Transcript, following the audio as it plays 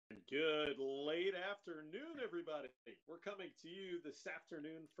Good late afternoon, everybody. We're coming to you this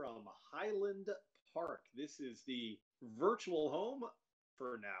afternoon from Highland Park. This is the virtual home,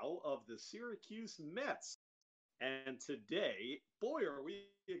 for now, of the Syracuse Mets. And today, boy, are we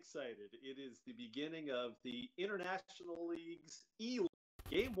excited. It is the beginning of the International League's E-League.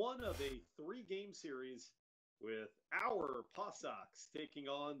 Game one of a three-game series with our Paw Sox taking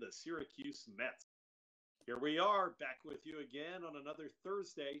on the Syracuse Mets. Here we are, back with you again on another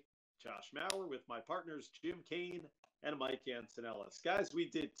Thursday. Josh Maurer with my partners Jim Kane and Mike Antonellis. Guys,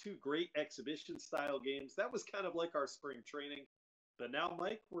 we did two great exhibition-style games. That was kind of like our spring training. But now,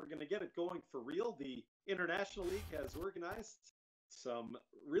 Mike, we're going to get it going for real. The International League has organized some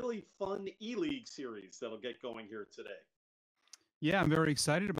really fun E-League series that'll get going here today. Yeah, I'm very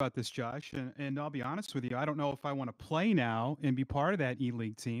excited about this, Josh. And I'll be honest with you, I don't know if I want to play now and be part of that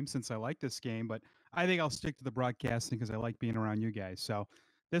E-League team since I like this game, but I think I'll stick to the broadcasting because I like being around you guys. So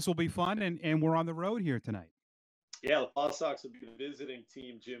this will be fun, and we're on the road here tonight. Yeah, the Paw Sox will be the visiting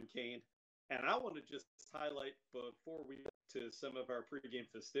team, Jim Kane. And I want to just highlight, before we get to some of our pregame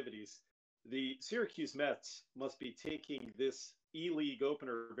festivities, the Syracuse Mets must be taking this E-League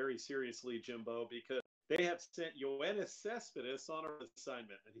opener very seriously, Jimbo, because they have sent Yoenis Cespedes on an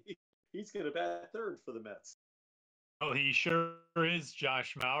assignment, and he's going to bat third for the Mets. Oh, he sure is,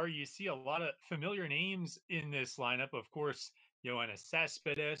 Josh Maurer. You see a lot of familiar names in this lineup. Of course, Yoenis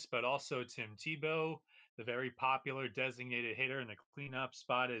Cespedes, but also Tim Tebow, the very popular designated hitter in the cleanup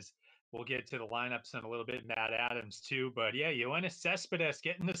spot. As we'll get to the lineups in a little bit. Matt Adams, too. But yeah, Yoenis Cespedes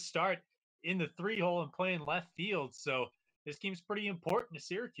getting the start in the 3-hole and playing left field. So this game's pretty important to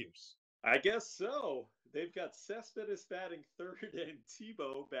Syracuse. I guess so. They've got Cespedes batting third and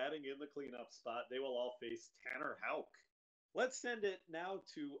Tebow batting in the cleanup spot. They will all face Tanner Houck. Let's send it now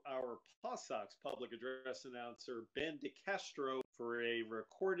to our Paw Sox public address announcer, Ben DeCastro, for a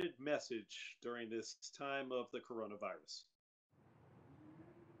recorded message during this time of the coronavirus.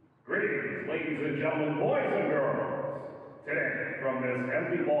 Greetings, ladies and gentlemen, boys and girls. Today, from this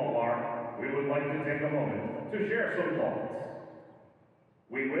empty ballpark, we would like to take a moment to share some thoughts.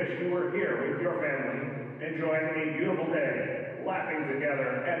 We wish you were here with your family, enjoying a beautiful day, laughing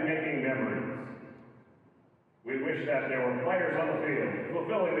together, and making memories. We wish that there were players on the field,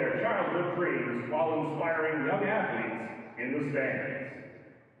 fulfilling their childhood dreams while inspiring young athletes in the stands.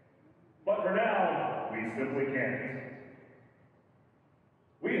 But for now, we simply can't.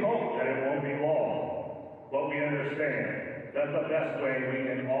 We hope that it won't be long, but we understand that the best way we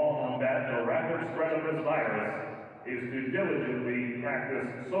can all combat the rapid spread of this virus is to diligently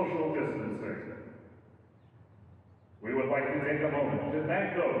practice social distancing. We would like to take a moment to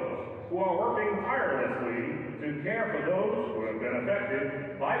thank those who are working tirelessly to care for those who have been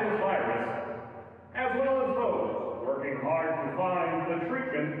affected by this virus, as well as those working hard to find the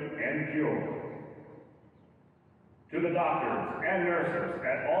treatment and cure. To the doctors and nurses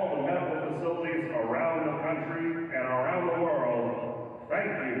at all the medical facilities around the country and around the world, thank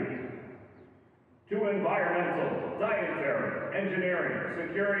you. To environmental, dietary, engineering,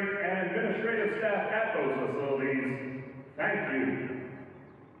 security, and administrative staff at those facilities, thank you.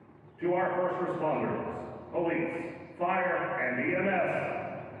 To our first responders, police, fire, and EMS,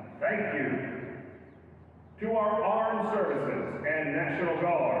 thank you. To our armed services and National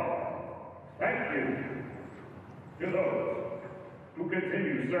Guard, thank you. To those who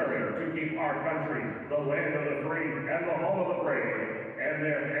continue serving to keep our country the land of the free and the home of the brave, and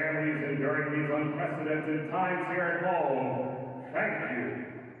their families enduring these unprecedented times here at home, thank you.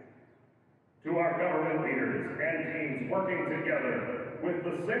 To our government leaders and teams working together with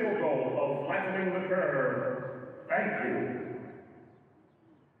the single goal of flattening the curve, thank you.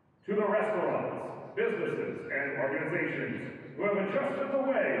 To the restaurants, businesses, and organizations who have adjusted the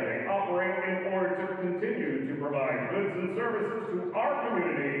way they operate in order to continue to provide goods and services to our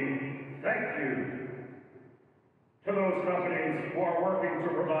community, thank you. To those companies who are working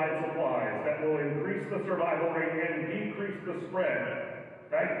to provide supplies that will increase the survival rate and decrease the spread,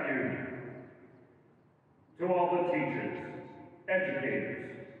 thank you. To all the teachers,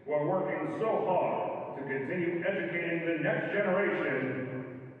 educators, who are working so hard to continue educating the next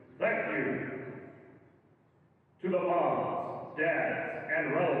generation, thank you. To the moms, dads,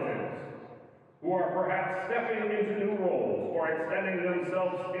 and relatives who are perhaps stepping into new roles or extending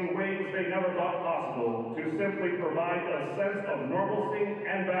themselves in ways they never thought possible to simply provide a sense of normalcy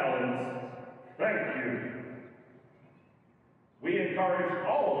and balance, thank you. We encourage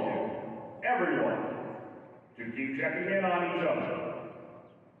all of you, everyone, to keep checking in on each other.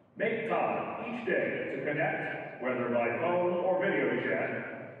 Make time each day to connect, whether by phone or video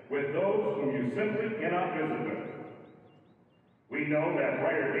chat, with those whom you simply cannot visit with. We know that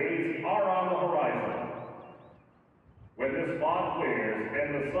brighter days When this fog clears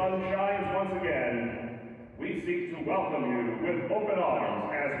and the sun shines once again, we seek to welcome you with open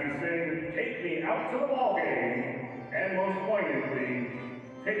arms as we sing Take Me Out to the Ball Game, and most poignantly,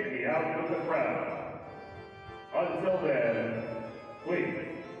 Take Me Out with the Crowd. Until then, please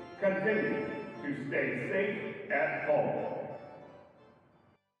continue to stay safe at home.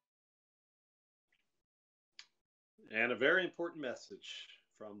 And a very important message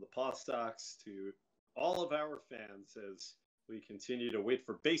from the Paw Sox to all of our fans as we continue to wait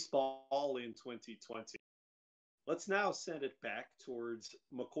for baseball in 2020. Let's now send it back towards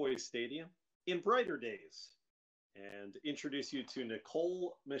McCoy Stadium in brighter days and introduce you to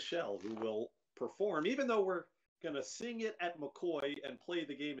Nicole Michelle, who will perform, even though we're going to sing it at McCoy and play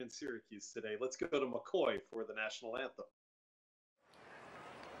the game in Syracuse today. Let's go to McCoy for the national anthem.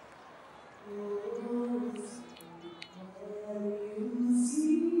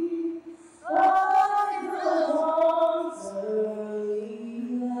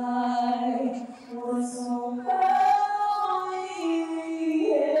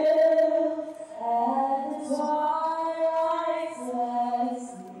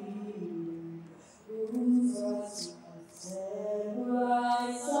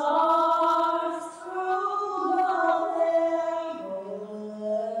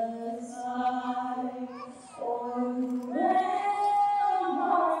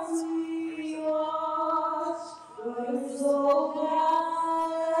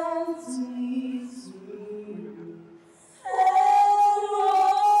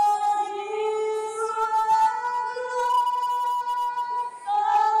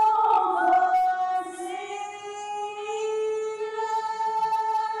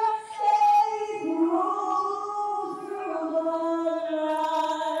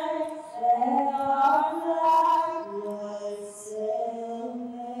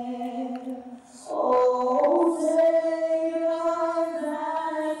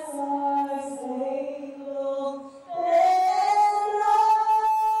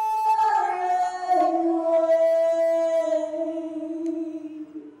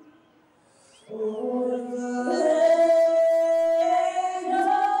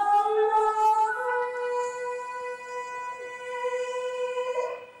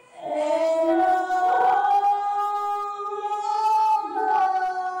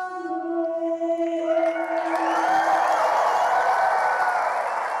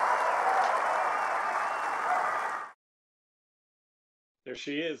 There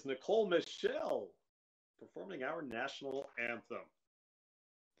she is, Nicole Michelle, performing our national anthem.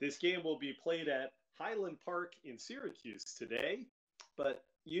 This game will be played at Highland Park in Syracuse today, but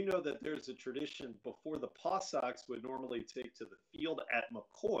you know that there's a tradition before the Paw Sox would normally take to the field at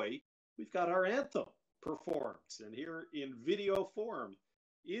McCoy. We've got our anthem performed, and here in video form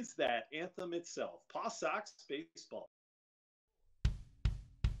is that anthem itself, Paw Sox Baseball.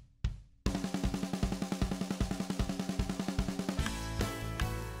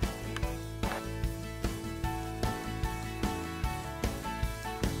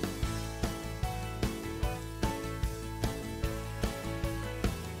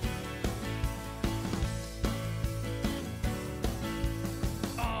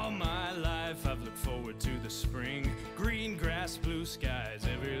 To the spring, green grass, blue skies,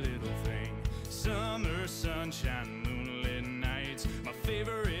 every little thing. Summer sunshine, moonlit nights, my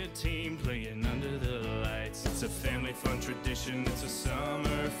favorite team playing under the lights. It's a family fun tradition, it's a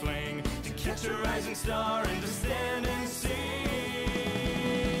summer fling, to catch a rising star and to stand and sing.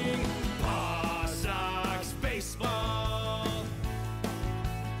 Paw Sox baseball,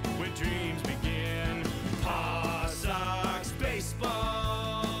 where dreams begin. Paw Sox baseball.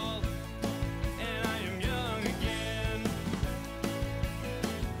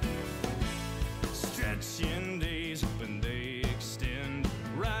 Days when they extend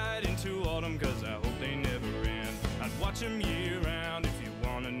right into autumn, cause I hope they never end. I'd watch them year round if you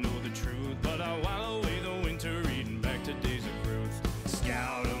want to know the truth, but I while away the winter reading back to days of Ruth.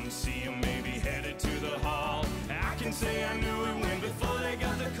 Scout them, see them, maybe headed to the hall. I can say I knew it when before they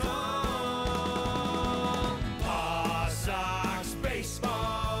got the call. Paw Sox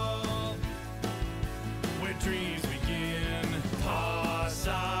baseball, where dreams begin. Paw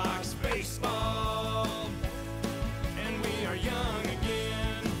Sox baseball, young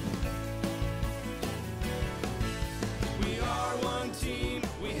again. We are one team,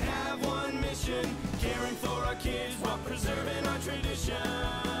 we have one mission, caring for our kids while preserving our tradition.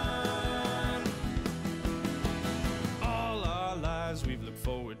 All our lives we've looked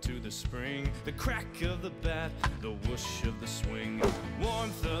forward to the spring, the crack of the bat, the whoosh of the swing,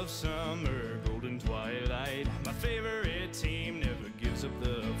 warmth of summer, golden twilight. My favorite team never gives up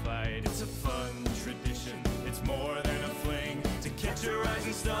the fight. It's a fun tradition, it's more than a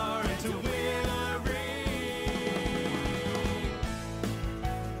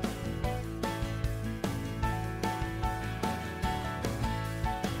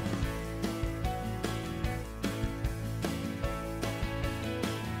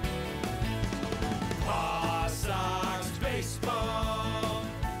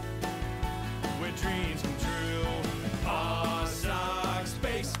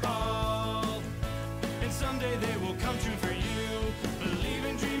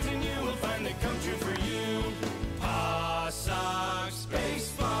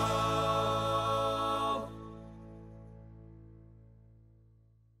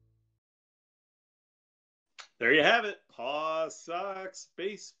There you have it. Paw Sox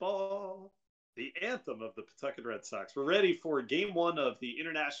baseball, the anthem of the Pawtucket Red Sox. We're ready for game one of the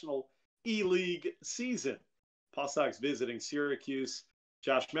International E-League season. Paw Sox visiting Syracuse.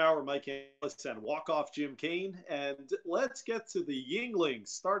 Josh Maurer, Mike Ellis, and walk-off Jim Kane. And let's get to the Yinglings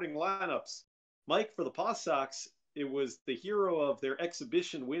starting lineups. Mike, for the Paw Sox, it was the hero of their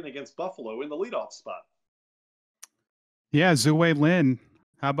exhibition win against Buffalo in the leadoff spot. Yeah, Zue Lin.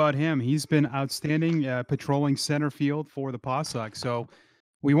 How about him? He's been outstanding patrolling center field for the Paw Sox. So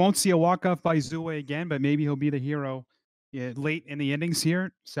we won't see a walk-off by Zue again, but maybe he'll be the hero late in the innings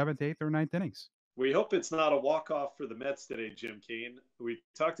here, 7th, 8th, or 9th innings. We hope it's not a walk-off for the Mets today, Jim Kane. We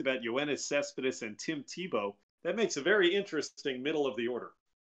talked about Yoenis Cespedes and Tim Tebow. That makes a very interesting middle of the order.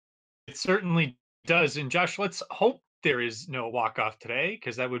 It certainly does. And Josh, let's hope there is no walk-off today,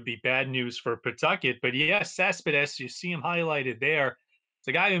 because that would be bad news for Pawtucket. But yes, Cespedes, you see him highlighted there. It's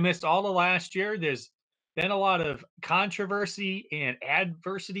a guy who missed all of last year. There's been a lot of controversy and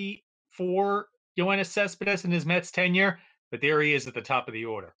adversity for Yoenis Cespedes in his Mets tenure, but there he is at the top of the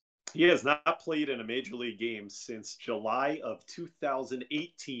order. He has not played in a major league game since July of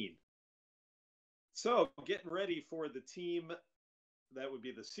 2018. So getting ready for the team that would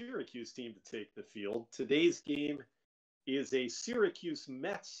be the Syracuse team to take the field. Today's game is a Syracuse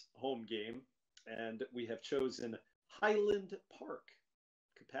Mets home game, and we have chosen Highland Park,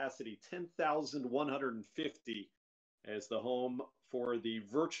 capacity 10,150 as the home for the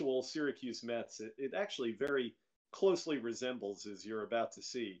virtual Syracuse Mets. It actually very closely resembles, as you're about to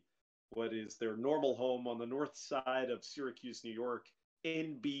see, what is their normal home on the north side of Syracuse, New York,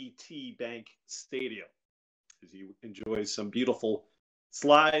 NBT Bank Stadium, as you enjoy some beautiful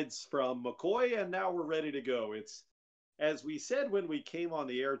slides from McCoy. And now we're ready to go. It's, as we said when we came on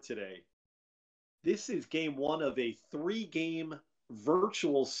the air today, this is game one of a 3-game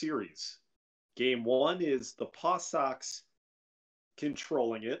virtual series. Game one is the Paw Sox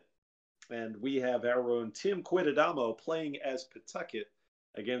controlling it, and we have our own Tim Quitadamo playing as Pawtucket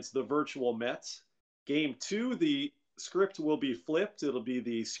against the virtual Mets. Game two, the script will be flipped. It'll be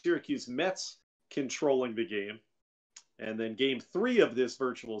the Syracuse Mets controlling the game. And then game three of this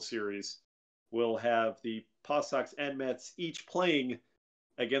virtual series will have the Paw Sox and Mets each playing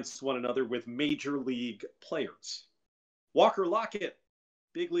against one another with major league players. Walker Lockett,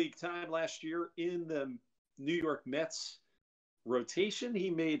 big league time last year in the New York Mets rotation. He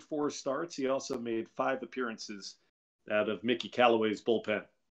made 4 starts. He also made 5 appearances out of Mickey Callaway's bullpen.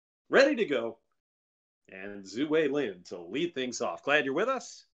 Ready to go. And Zue Lin to lead things off. Glad you're with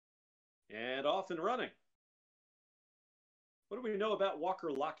us. And off and running. What do we know about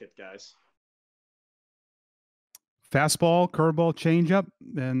Walker Lockett, guys? Fastball, curveball, changeup,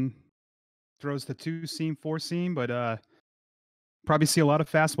 then throws the 2-seam, 4-seam, but probably see a lot of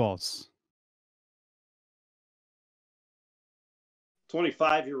fastballs.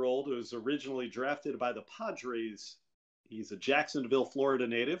 25-year-old who was originally drafted by the Padres. He's a Jacksonville, Florida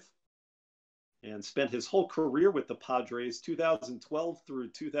native and spent his whole career with the Padres, 2012 through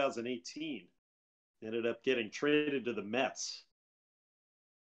 2018. Ended up getting traded to the Mets.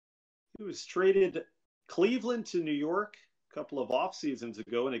 He was traded Cleveland to New York a couple of off seasons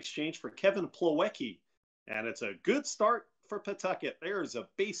ago in exchange for Kevin Plawecki. And it's a good start for Pawtucket. There's a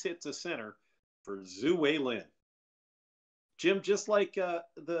base hit to center for Zue Lin. Jim, just like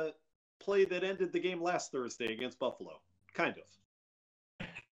the play that ended the game last Thursday against Buffalo. Kind of.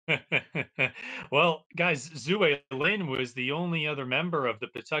 Well, guys, Zue Lin was the only other member of the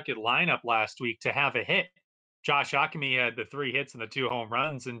Pawtucket lineup last week to have a hit. Josh Ockamy had the 3 hits and the 2 home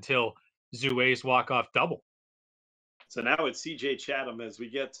runs until Zue's walk-off double. So now it's C.J. Chatham as we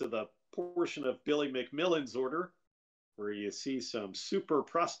get to the portion of Billy McMillan's order where you see some super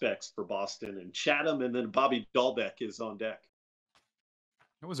prospects for Boston, and Chatham and then Bobby Dahlbeck is on deck.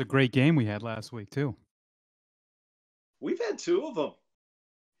 It was a great game we had last week, too. We've had 2 of them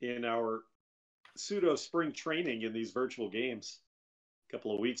in our pseudo spring training in these virtual games. A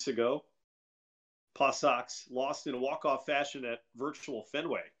couple of weeks ago, Paw Sox lost in a walk-off fashion at virtual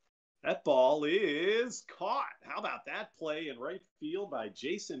Fenway. That ball is caught. How about that play in right field by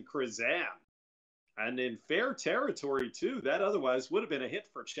Jason Krizan? And in fair territory, too. That otherwise would have been a hit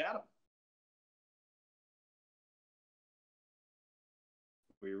for Chatham.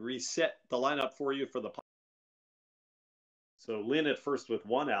 We reset the lineup for you for the. So Lin at first with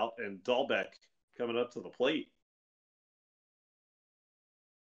 1 out, and Dahlbeck coming up to the plate.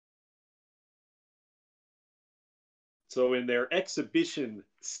 So in their exhibition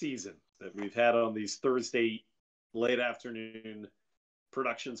season that we've had on these Thursday late afternoon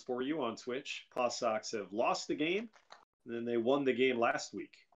productions for you on Twitch, Paw Sox have lost the game, and then they won the game last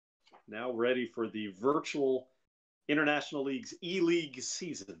week. now ready for the virtual International League's E-League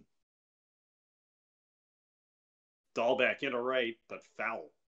season. Dahlbeck into right, but foul.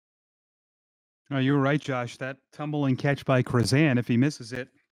 Oh, you were right, Josh. That tumbling catch by Krazan, if he misses it,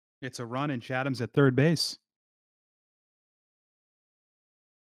 it's a run and Chatham's at third base.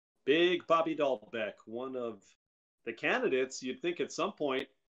 Big Bobby Dahlbeck, one of the candidates you'd think at some point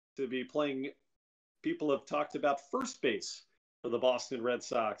to be playing. People have talked about first base for the Boston Red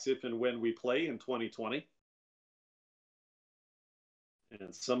Sox if and when we play in 2020.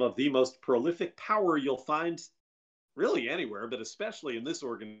 And some of the most prolific power you'll find really anywhere, but especially in this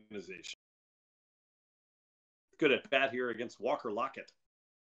organization. Good at bat here against Walker Lockett.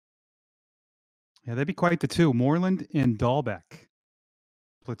 Yeah, they'd be quite the two. Moreland and Dahlbeck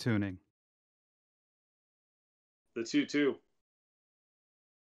platooning. The 2-2.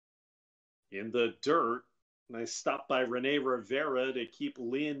 In the dirt. Nice stop by Rene Rivera to keep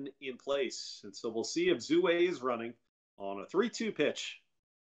Lynn in place. And so we'll see if Zue is running on a 3-2 pitch.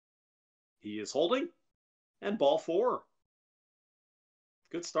 He is holding, and ball 4.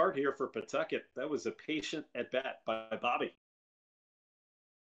 Good start here for Pawtucket. That was a patient at bat by Bobby.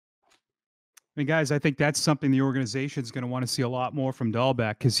 I mean, guys, I think that's something the organization is going to want to see a lot more from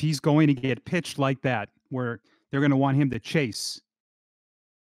Dahlbeck because he's going to get pitched like that, where they're going to want him to chase.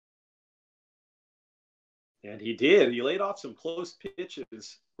 And he did. He laid off some close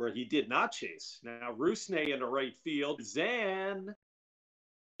pitches where he did not chase. Now, Rusney in the right field. Zan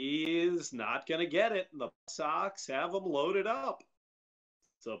is not going to get it. And the Sox have him loaded up.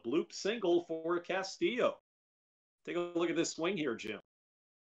 It's a bloop single for Castillo. Take a look at this swing here, Jim.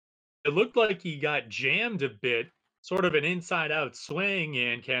 It looked like he got jammed a bit, sort of an inside-out swing,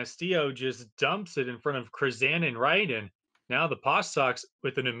 and Castillo just dumps it in front of Krazan in right, and now the Paw Sox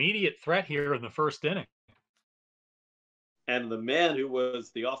with an immediate threat here in the first inning. And the man who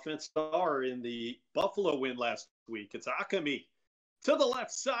was the offensive star in the Buffalo win last week, it's Akami to the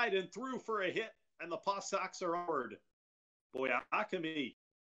left side and through for a hit, and the Paw Sox are onward. Boy, Akami,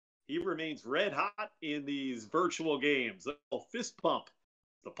 he remains red hot in these virtual games. A fist pump.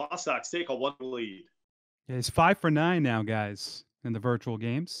 The Paw Sox take a 1 lead. Yeah, he's 5 for 9 now, guys, in the virtual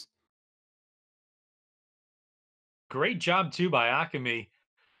games. Great job, too, by Akami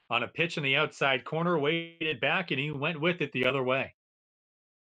on a pitch in the outside corner, waited back, and he went with it the other way.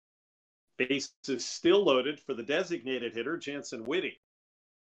 Base is still loaded for the designated hitter, Jansen Whitty.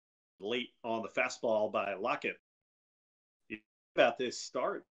 Late on the fastball by Lockett. About this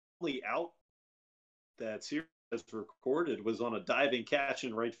start, only out that Syracuse has recorded was on a diving catch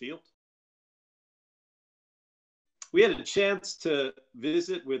in right field. We had a chance to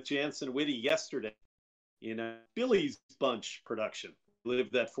visit with Jansen Whitty yesterday in a Billy's Bunch production.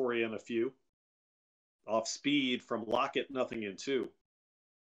 Lived that for you in a few. Off speed from Lockett, nothing in 2.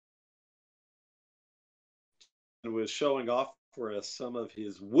 And was showing off for us some of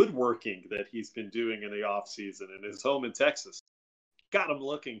his woodworking that he's been doing in the offseason in his home in Texas. Got him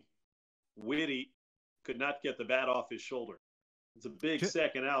looking. Whitty could not get the bat off his shoulder. It's a big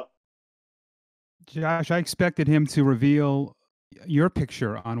second out. Josh, I expected him to reveal your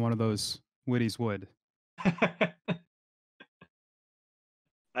picture on one of those Whitty's wood.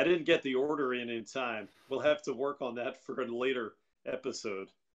 I didn't get the order in time. We'll have to work on that for a later episode.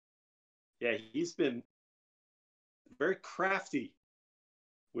 Yeah, he's been very crafty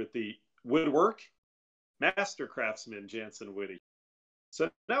with the woodwork. Master craftsman, Jansen Whitty. So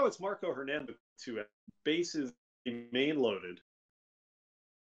now it's Marco Hernandez to bases main loaded.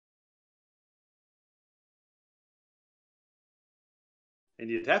 And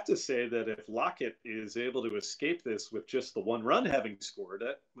you'd have to say that if Lockett is able to escape this with just the 1 run having scored,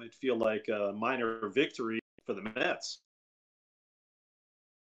 that might feel like a minor victory for the Mets.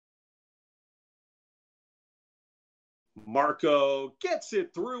 Marco gets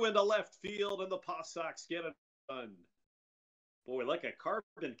it through into left field, and the Paw Sox get it done. Boy, like a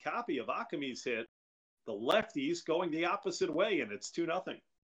carbon copy of Akami's hit, the lefties going the opposite way, and it's 2-0.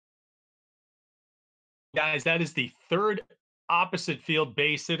 Guys, that is the third opposite field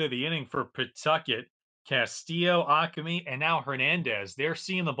base hit of the inning for Pawtucket. Castillo, Akami, and now Hernandez. They're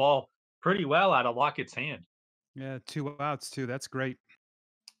seeing the ball pretty well out of Lockett's hand. Yeah, 2 outs, too. That's great.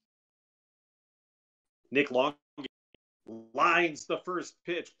 Nick Long lines the first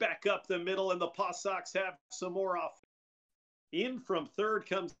pitch back up the middle, and the Paw Sox have some more off. In from third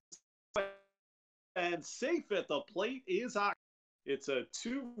comes, and safe at the plate is Akami. It's a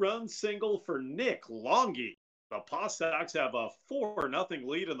 2-run single for Nick Longy. The Paw Sox have a 4-0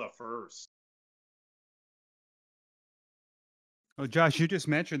 lead in the first. Oh, Josh, you just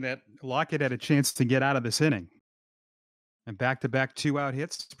mentioned that Lockett had a chance to get out of this inning. And back-to-back 2-out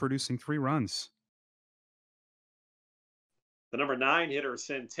hits, producing 3 runs. The number 9 hitter,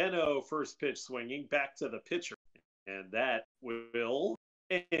 Centeno, first pitch swinging back to the pitcher. And that will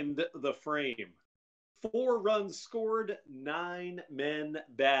end the frame. 4 runs scored, 9 men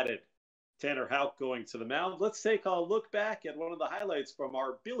batted. Tanner Houck going to the mound. Let's take a look back at one of the highlights from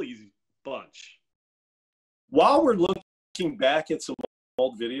our Billy's bunch. While we're looking back at some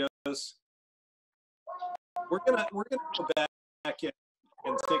old videos, we're gonna go back and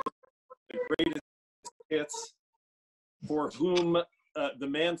take the greatest hits for whom the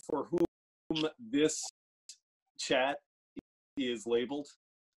man for whom this chat is labeled.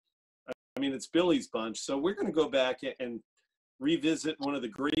 I mean, it's Billy's bunch. So we're going to go back and revisit one of the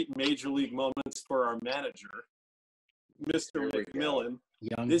great major league moments for our manager, Mr. McMillan.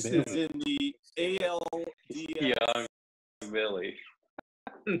 Young this Billy. is in the ALDS. Young Billy.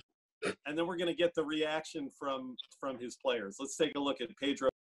 And then we're going to get the reaction from his players. Let's take a look at Pedro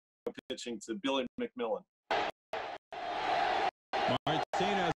pitching to Billy McMillan.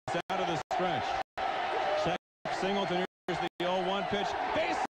 Martinez out of the stretch. Check Singleton. Here's the 0-1 pitch.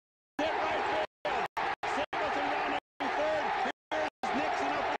 Base hit right field. Singleton rounding third. Here's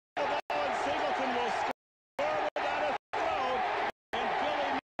Nixon up with the ball, and Singleton will score without a throw. And Billy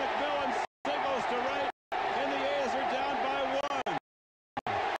McMillan singles to right, and the A's are down by 1.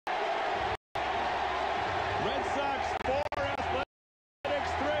 Red Sox 4,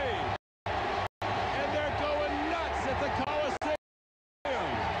 Athletics 3. And they're going nuts at the Coliseum.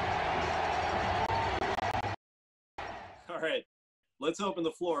 All right, let's open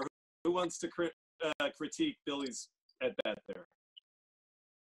the floor. Who wants to critique Billy's at bat there?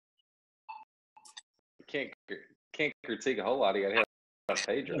 Can't critique a whole lot. You got to hit on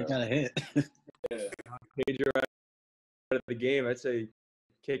Pedro. You got a hit. Pedro out of the game. I'd say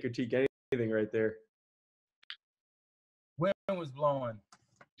can't critique anything right there. Wind was blowing.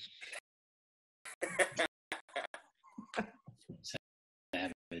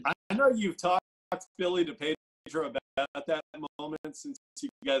 I know you've talked Billy to Pedro about that moment since you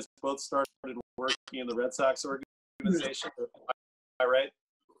guys both started working in the Red Sox organization. Am I right?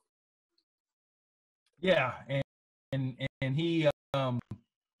 Yeah, and he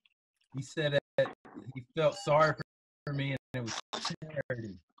said that he felt sorry for me, and it was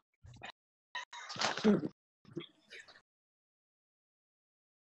charity.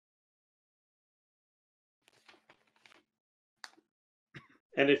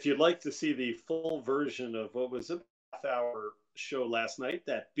 And if you'd like to see the full version of what was a half-hour show last night,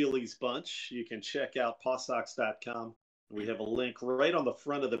 that Billy's Bunch, you can check out pawsox.com. We have a link right on the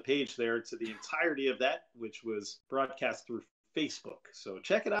front of the page there to the entirety of that, which was broadcast through Facebook. So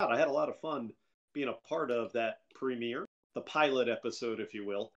check it out. I had a lot of fun being a part of that premiere, the pilot episode, if you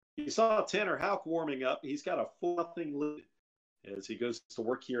will. You saw Tanner Houck warming up. He's got a 4-0 lead as he goes to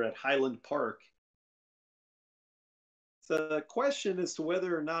work here at Highland Park. The question as to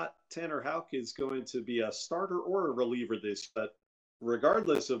whether or not Tanner Houck is going to be a starter or a reliever but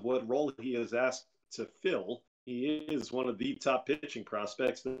regardless of what role he is asked to fill, he is one of the top pitching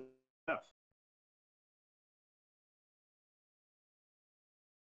prospects that we have.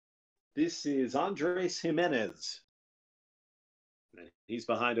 This is Andres Jimenez. He's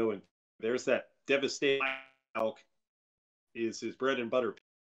behind Owen. There's that devastating Houck is his bread and butter.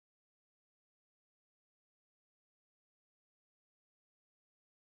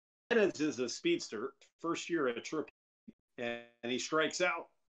 Jimenez is a speedster, first year at AAA, and he strikes out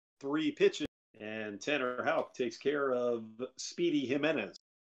 3 pitches, and Tanner Houck takes care of Speedy Jimenez.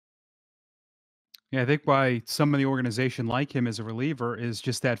 Yeah, I think why some of the organization like him as a reliever is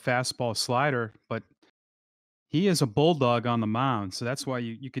just that fastball slider, but he is a bulldog on the mound, so that's why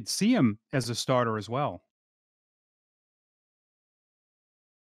you could see him as a starter as well.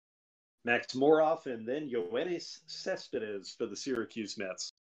 Max Moroff and then Yoenis Cespedes for the Syracuse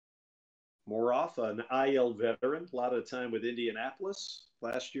Mets. Moroff, an IL veteran, a lot of time with Indianapolis,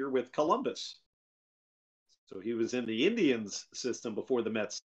 last year with Columbus. So he was in the Indians system before the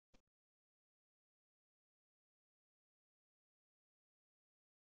Mets.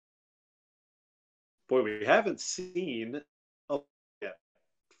 Boy, we haven't seen yet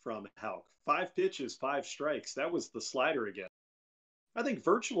from Houck. 5 pitches, 5 strikes. That was the slider again. I think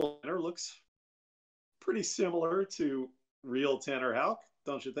virtual Tanner looks pretty similar to real Tanner Houck,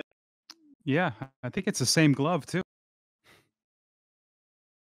 don't you think? Yeah, I think it's the same glove too.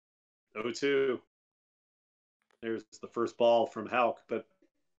 0-2. There's the first ball from Houck. But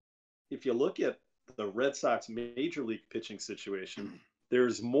if you look at the Red Sox major league pitching situation,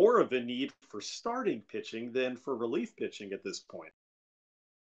 there's more of a need for starting pitching than for relief pitching at this point.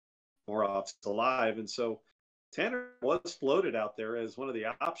 Moroff's alive, and so Tanner was floated out there as one of the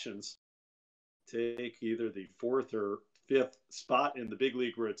options to take either the 4th or 5th spot in the big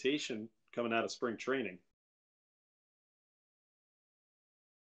league rotation coming out of spring training.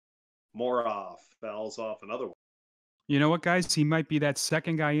 Moroff fouls off another one. You know what, guys? He might be that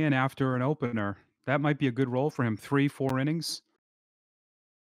second guy in after an opener. That might be a good role for him. 3-4 innings.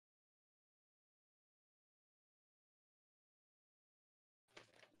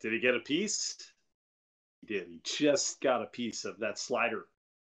 Did he get a piece? He did. He just got a piece of that slider.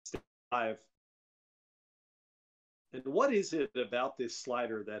 5. And what is it about this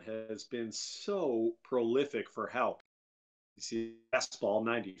slider that has been so prolific for Houck? You see, fastball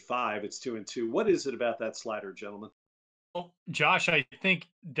 95. It's 2-2. What is it about that slider, gentlemen? Well, Josh, I think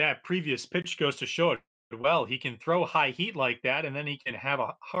that previous pitch goes to show it well. He can throw high heat like that, and then he can have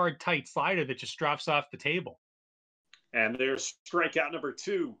a hard, tight slider that just drops off the table. And there's strikeout number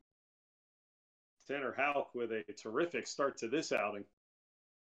 2. Tanner Houck with a terrific start to this outing.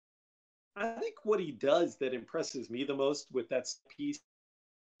 I think what he does that impresses me the most with that piece,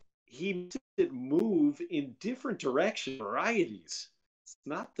 he makes it move in different direction, varieties. It's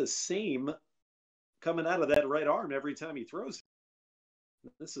not the same coming out of that right arm every time he throws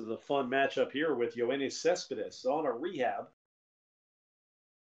it. This is a fun matchup here with Yoenis Cespedes on a rehab.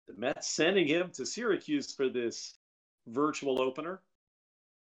 The Mets sending him to Syracuse for this virtual opener.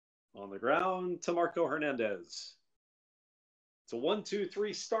 On the ground to Marco Hernandez. It's a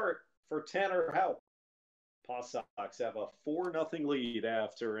 1-2-3 start for Tanner Houck. Paw Sox have a 4-0 lead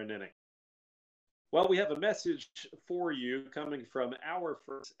after an inning. Well, we have a message for you coming from our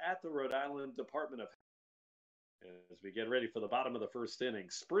first at the Rhode Island Department of Health. As we get ready for the bottom of the first inning,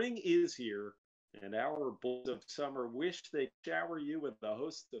 spring is here, and our boys of summer wish they shower you with a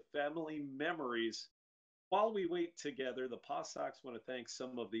host of family memories. While we wait together, the Paw Sox want to thank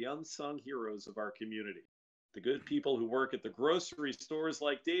some of the unsung heroes of our community. The good people who work at the grocery stores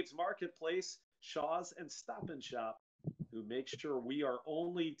like Dave's Marketplace, Shaw's, and Stop and Shop, who make sure we are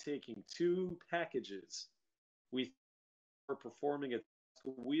only taking 2 packages. We are performing it.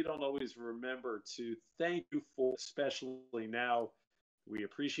 We don't always remember to thank you for, especially now. We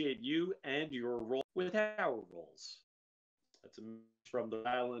appreciate you and your role with our roles. That's a message from the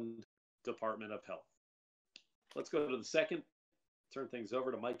Island Department of Health. Let's go to the second. Turn things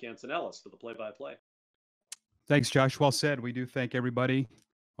over to Mike Antonellis for the play-by-play. Thanks, Josh. Well said. We do thank everybody,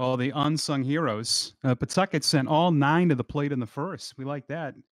 all the unsung heroes. Pawtucket sent all 9 to the plate in the first. We like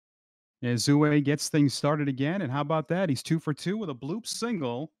that. As Zue gets things started again, and how about that? He's 2 for 2 with a bloop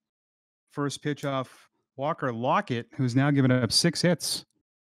single. First pitch off Walker Lockett, who's now given up 6 hits.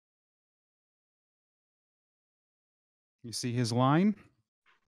 You see his line?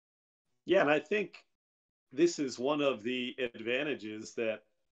 Yeah, and I think this is one of the advantages that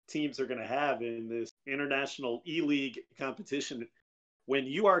teams are going to have in this international E-League competition. When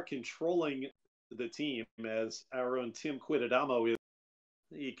you are controlling the team, as our own Tim Quitadamo is,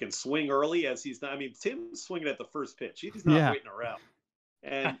 he can swing early as he's not. I mean, Tim's swinging at the first pitch. He's not waiting around.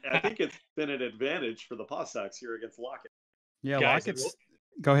 And I think it's been an advantage for the Paw Sox here against Lockett. Yeah, guys, Lockett's.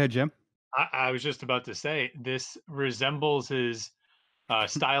 Go ahead, Jim. I was just about to say, this resembles his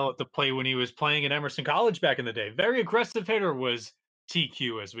style at the plate when he was playing at Emerson College back in the day. Very aggressive hitter was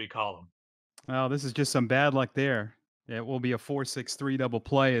TQ, as we call him. Well, this is just some bad luck there. It will be a 4-6-3 double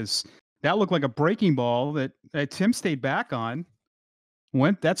play. As that looked like a breaking ball that Tim stayed back on.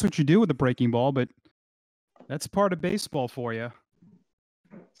 That's what you do with a breaking ball, but that's part of baseball for you.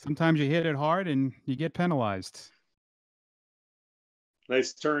 Sometimes you hit it hard and you get penalized.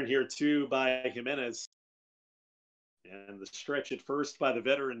 Nice turn here, too, by Jimenez. And the stretch at first by the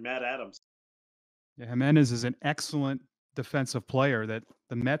veteran Matt Adams. Yeah, Jimenez is an excellent defensive player that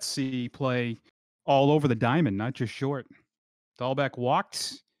the Mets see play all over the diamond, not just short. Dahlbeck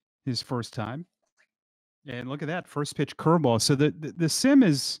walked his first time. And look at that, first pitch curveball. So the sim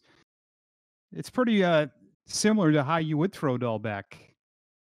it's pretty similar to how you would throw Dahlbeck.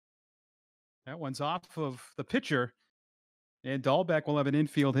 That one's off of the pitcher, and Dahlbeck will have an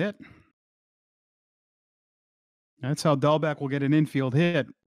infield hit. That's how Dahlbeck will get an infield hit.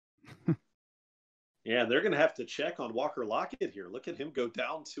 Yeah, they're going to have to check on Walker Lockett here. Look at him go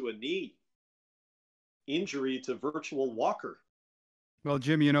down to a knee. Injury to virtual Walker. Well,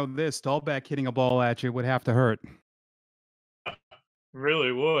 Jim, you know this. Dahlbeck hitting a ball at you would have to hurt.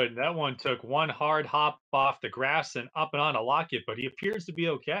 Really would. That one took one hard hop off the grass and up and on a Lockett, but he appears to be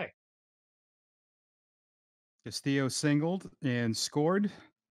okay. Castillo singled and scored.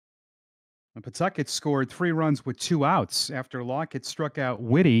 And Pawtucket scored 3 runs with 2 outs after Lockett struck out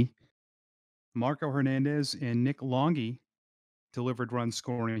Whitty. Marco Hernandez and Nick Longy delivered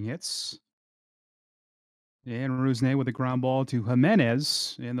run-scoring hits. And Rusney with a ground ball to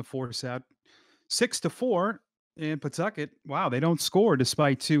Jimenez in the force out. 6-4 in Pawtucket. Wow, they don't score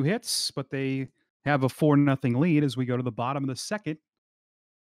despite 2 hits, but they have a 4-0 lead as we go to the bottom of the second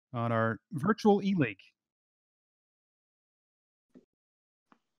on our virtual E-League.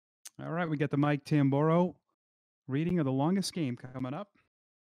 All right, we got the Mike Tamboro reading of the longest game coming up.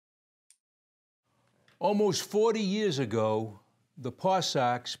 Almost 40 years ago, the Paw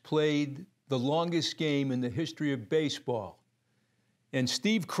Sox played the longest game in the history of baseball. And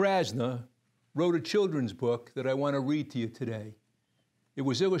Steve Krasner wrote a children's book that I want to read to you today. It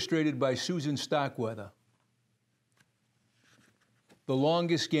was illustrated by Susan Stockweather. The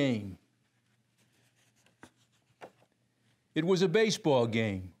longest game. It was a baseball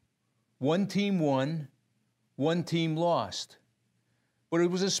game. One team won, one team lost. But it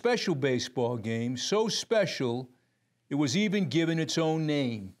was a special baseball game, so special it was even given its own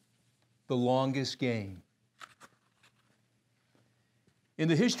name, the longest game. In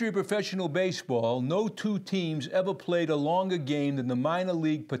the history of professional baseball, no 2 teams ever played a longer game than the minor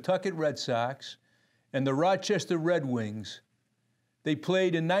league Pawtucket Red Sox and the Rochester Red Wings. They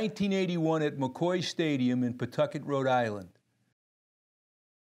played in 1981 at McCoy Stadium in Pawtucket, Rhode Island.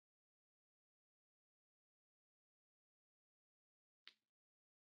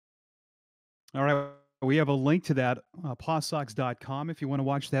 All right, we have a link to that, pawsox.com if you want to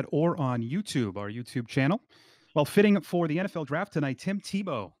watch that, or on YouTube, our YouTube channel. Well, fitting for the NFL draft tonight, Tim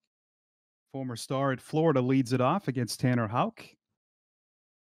Tebow, former star at Florida, leads it off against Tanner Houck.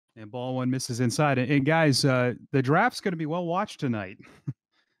 And ball one misses inside. And guys, the draft's going to be well watched tonight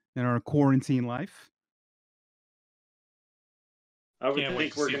in our quarantine life. I would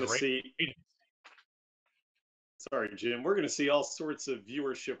think we're going to see. Sorry, Jim. We're going to see all sorts of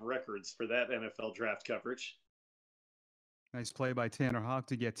viewership records for that NFL draft coverage. Nice play by Tanner Houck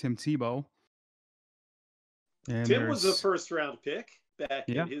to get Tim Tebow. And Tim was a first-round pick back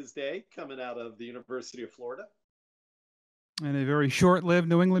Yeah. in his day, coming out of the University of Florida. And a very short-lived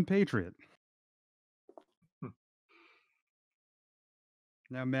New England Patriot.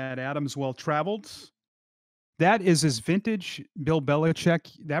 Now Matt Adams, well-traveled. That is his vintage Bill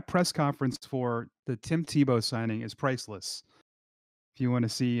Belichick. That press conference for the Tim Tebow signing is priceless. If you want to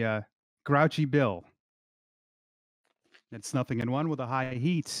see grouchy Bill. It's 0-1 with a high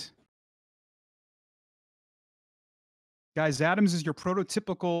heat. Guys, Adams is your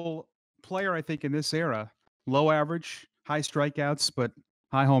prototypical player, I think, in this era. Low average, high strikeouts, but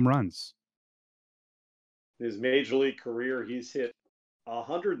high home runs. His major league career, he's hit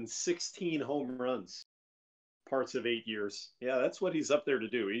 116 home runs, parts of 8 years. Yeah, that's what he's up there to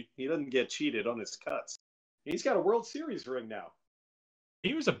do. He doesn't get cheated on his cuts. He's got a World Series ring now.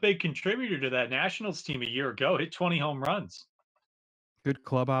 He was a big contributor to that Nationals team a year ago, hit 20 home runs. Good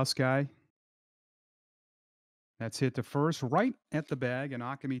clubhouse guy. That's hit to first, right at the bag, and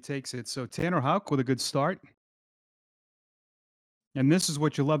Akemi takes it. So Tanner Houck with a good start. And this is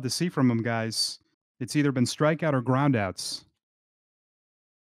what you love to see from him, guys. It's either been strikeout or groundouts.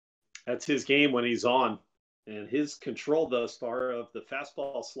 That's his game when he's on. And his control thus far of the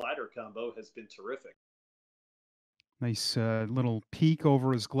fastball slider combo has been terrific. Nice little peek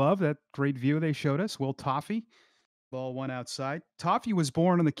over his glove. That great view they showed us. Will Toffee. Ball one outside. Toffee was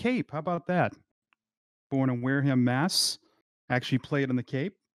born on the Cape. How about that? Born in Wareham, Mass. Actually played on the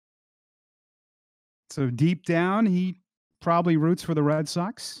Cape. So deep down, he probably roots for the Red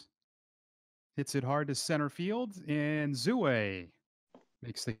Sox. Hits it hard to center field. And Zue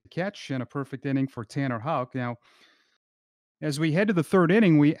makes the catch, and a perfect inning for Tanner Houck. Now, as we head to the third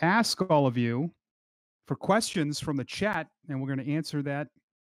inning, we ask all of you for questions from the chat, and we're going to answer that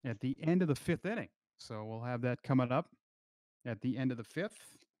at the end of the fifth inning. So we'll have that coming up at the end of the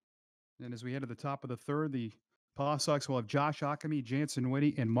fifth. And as we head to the top of the third, the Paw Sox will have Josh Akemi, Jansen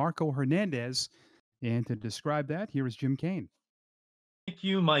Whitty, and Marco Hernandez. And to describe that, here is Jim Kane. Thank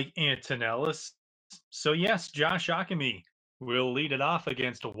you, Mike Antonellis. So yes, Josh Akemi will lead it off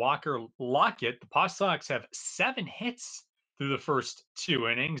against Walker Lockett. The Paw Sox have 7 hits through the first 2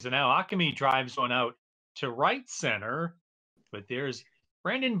 innings, and now Akemi drives one out to right center. But there's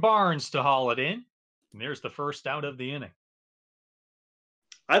Brandon Barnes to haul it in, and there's the first out of the inning.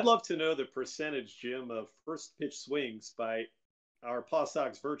 I'd love to know the percentage, Jim, of first pitch swings by our Paw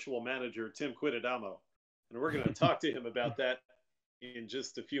Sox virtual manager, Tim Quitadamo. And we're going to talk to him about that in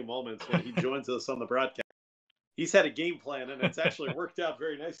just a few moments when he joins us on the broadcast. He's had a game plan, and it's actually worked out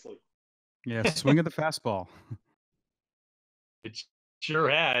very nicely. Yeah, swing of the fastball. It sure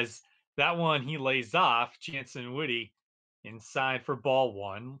has. That one he lays off. Jansen Whitty inside for ball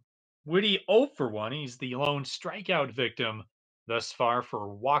one. Whitty 0 for 1. He's the lone strikeout victim thus far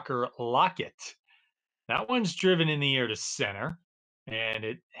for Walker Lockett. That one's driven in the air to center, and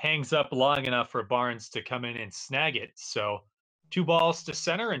it hangs up long enough for Barnes to come in and snag it. So 2 balls to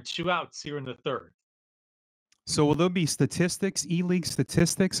center and 2 outs here in the third. So will there be statistics, E-League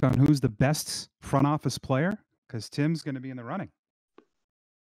statistics on who's the best front office player? Because Tim's going to be in the running.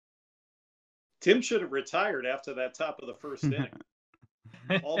 Tim should have retired after that top of the first inning.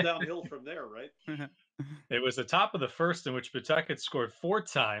 All downhill from there, right? It was the top of the first in which Pawtucket scored 4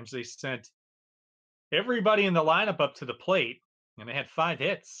 times. They sent everybody in the lineup up to the plate, and they had 5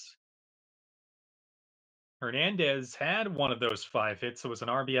 hits. Hernandez had one of those 5 hits. It was an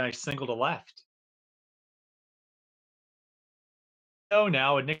RBI single to left. Oh,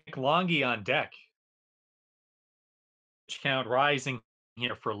 now a Nick Longy on deck. Count rising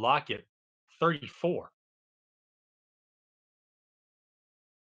here for Lockett, 34.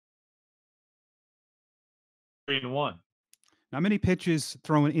 And 1. Not many pitches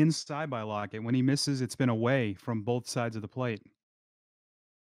thrown inside by Lockett. When he misses, it's been away from both sides of the plate.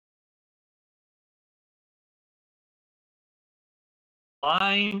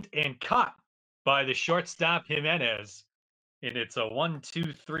 Lined and caught by the shortstop Jimenez. And it's a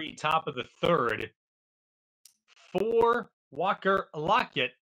 1-2-3 top of the third for Walker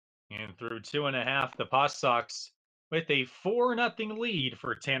Lockett. And through 2.5, the Paw Sox with a 4-0 lead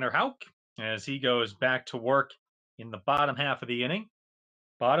for Tanner Houck as he goes back to work in the bottom half of the inning.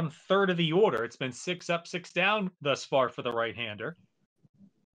 Bottom third of the order. It's been 6 up, 6 down thus far for the right-hander.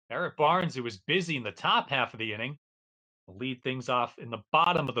 Eric Barnes, who was busy in the top half of the inning, will lead things off in the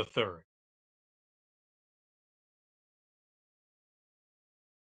bottom of the third.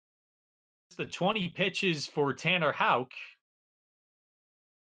 The 20 pitches for Tanner Houck.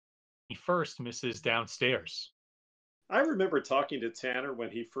 He first misses downstairs. I remember talking to Tanner when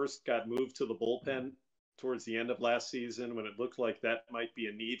he first got moved to the bullpen towards the end of last season, when it looked like that might be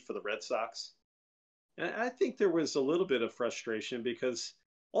a need for the Red Sox. And I think there was a little bit of frustration because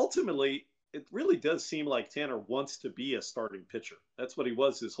ultimately it really does seem like Tanner wants to be a starting pitcher. That's what he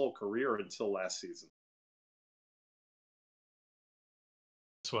was his whole career until last season.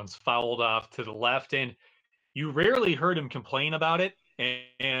 This one's fouled off to the left, and you rarely heard him complain about it,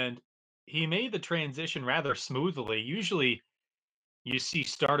 and he made the transition rather smoothly. Usually you see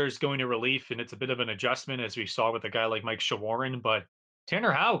starters going to relief, and it's a bit of an adjustment, as we saw with a guy like Mike Shawaryn, but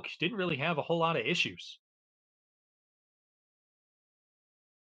Tanner Houck didn't really have a whole lot of issues.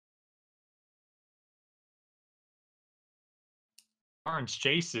 Barnes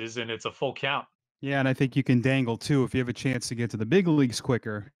chases, and it's a full count. Yeah, and I think you can dangle, too. If you have a chance to get to the big leagues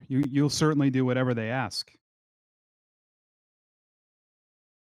quicker, you'll certainly do whatever they ask.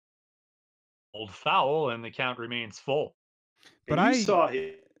 Old foul, and the count remains full. But you saw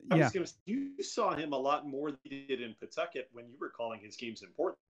him. Yeah. You saw him a lot more than you did in Pawtucket when you were calling his games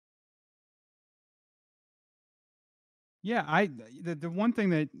important. Yeah, the one thing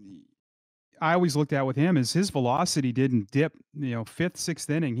that I always looked at with him is his velocity didn't dip. 5th, 6th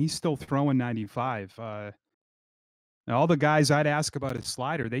inning, he's still throwing 95. All the guys I'd ask about his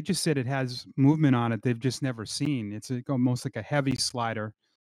slider, they just said it has movement on it they've just never seen. It's almost like a heavy slider.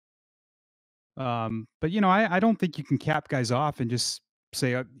 But I don't think you can cap guys off and just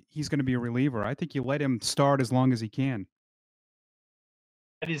say he's going to be a reliever. I think you let him start as long as he can.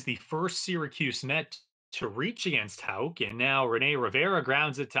 That is the first Syracuse Met to reach against Houck, and now Rene Rivera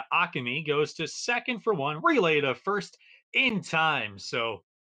grounds it to Akemi, goes to second for 1, relay to first in time. So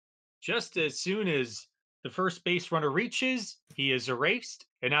just as soon as the first base runner reaches, he is erased,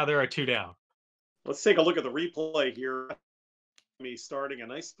 and now there are 2 down. Let's take a look at the replay here. Akemi starting a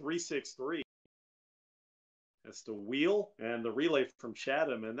nice 3-6-3. That's the wheel and the relay from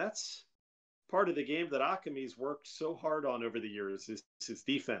Chatham, and that's part of the game that Akemi's worked so hard on over the years is his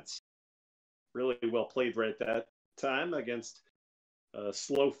defense. Really well played right that time against a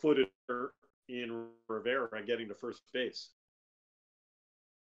slow-footed in Rivera getting to first base.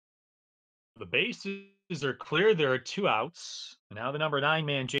 The bases are clear. There are 2 outs. And now the number 9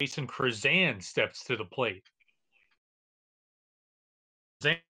 man, Jason Krzan, steps to the plate.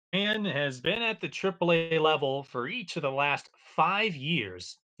 Krzan has been at the AAA level for each of the last 5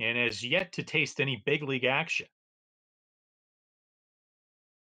 years and has yet to taste any big league action.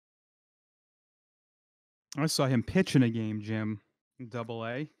 I saw him pitch in a game, Jim, in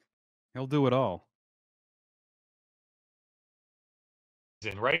AA. He'll do it all.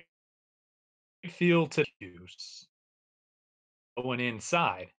 In right field to use. Going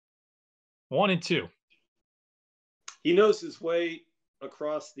inside. 1-2. He knows his way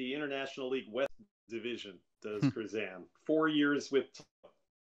across the International League West Division, does Krzan. 4 years with.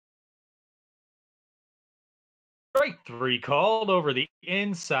 Strike 3 called over the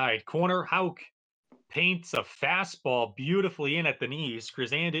inside corner. Houck paints a fastball beautifully in at the knees.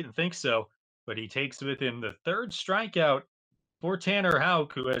 Krizan didn't think so, but he takes with him the third strikeout for Tanner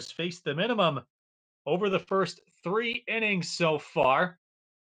Houck, who has faced the minimum over the first 3 innings so far.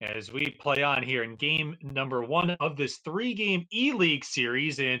 As we play on here in game number 1 of this 3-game E-League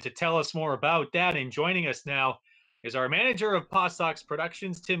series. And to tell us more about that and joining us now is our manager of Pawtucket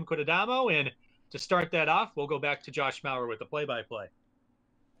Productions, Tim Quitadamo. And to start that off, we'll go back to Josh Maurer with the play-by-play.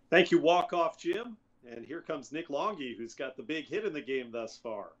 Thank you, walk-off Jim. And here comes Nick Longy, who's got the big hit in the game thus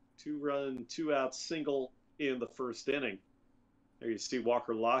far. 2-run, 2-out single in the first inning. There you see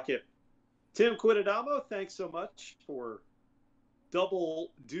Walker Lockett. Tim Quitadamo, thanks so much for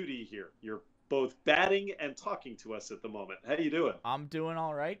double duty here. You're both batting and talking to us at the moment. How you doing? I'm doing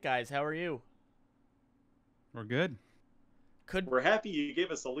all right, guys. How are you? We're good. We're happy you gave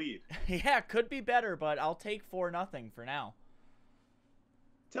us a lead. Yeah, could be better, but I'll take 4-0 for now.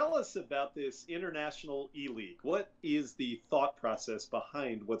 Tell us about this International E-League. What is the thought process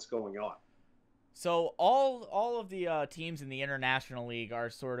behind what's going on? So all of the teams in the International League are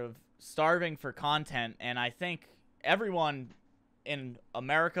sort of starving for content, and I think everyone in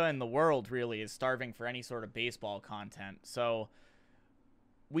America and the world really is starving for any sort of baseball content. So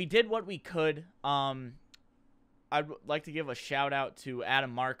we did what we could. I'd like to give a shout out to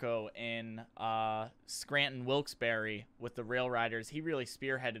Adam Marco in Scranton Wilkes-Barre with the Rail Riders. He really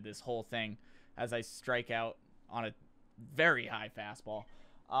spearheaded this whole thing as I strike out on a very high fastball.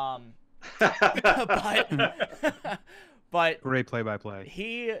 But great play-by-play.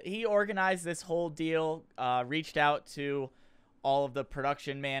 He organized this whole deal, reached out to all of the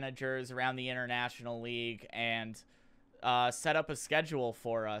production managers around the International League, and set up a schedule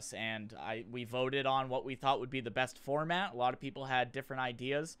for us. And we voted on what we thought would be the best format. A lot of people had different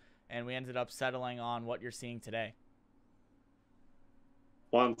ideas, and we ended up settling on what you're seeing today.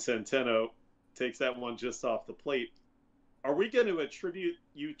 Juan Centeno takes that one just off the plate. Are we going to attribute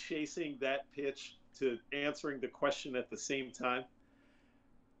you chasing that pitch to answering the question at the same time?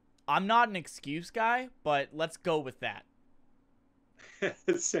 I'm not an excuse guy, but let's go with that.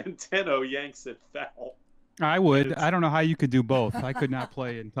 Centeno yanks it foul. I would. I don't know how you could do both. I could not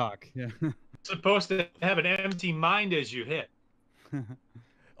play and talk. Yeah. Supposed to have an empty mind as you hit.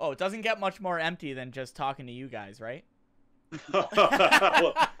 Oh, it doesn't get much more empty than just talking to you guys, right?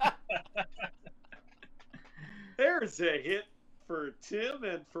 Well, there's a hit for Tim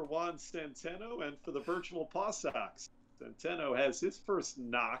and for Juan Centeno and for the virtual Paw Sox. Centeno has his first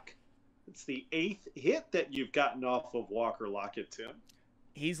knock. It's the 8th hit that you've gotten off of Walker Lockett, Tim.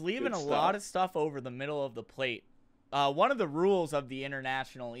 He's leaving a lot of stuff over the middle of the plate. One of the rules of the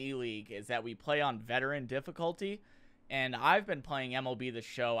International E-League is that we play on veteran difficulty, and I've been playing MLB The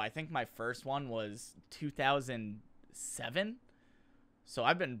Show. I think my first one was 2007, so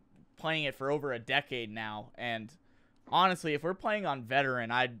I've been playing it for over a decade now, and honestly, if we're playing on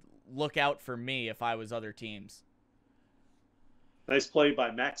veteran, I'd look out for me if I was other teams. Nice play by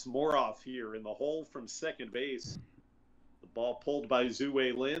Max Moroff here in the hole from second base. The ball pulled by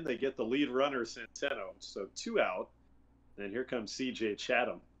Zue Lin. They get the lead runner, Centeno. So 2 out. And here comes C.J.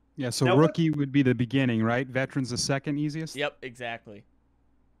 Chatham. Yeah, so now, rookie would be the beginning, right? Veteran's the second easiest? Yep, exactly.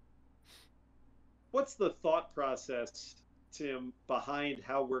 What's the thought process, Tim, behind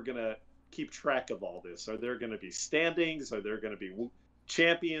how we're going to keep track of all this? Are there going to be standings? Are there going to be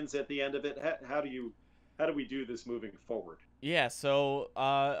champions at the end of it? How do we do this moving forward? Yeah, so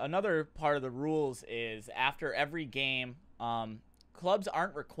another part of the rules is after every game, clubs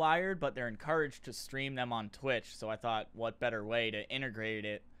aren't required, but they're encouraged to stream them on Twitch. So I thought, what better way to integrate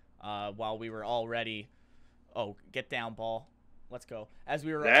it while we were already... Oh, get down, ball. Let's go. As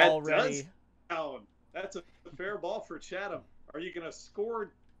we were already... That's a fair ball for Chatham. Are you going to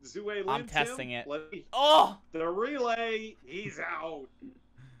score Zue Lin, I'm testing Tim? it. Oh! The relay, he's out.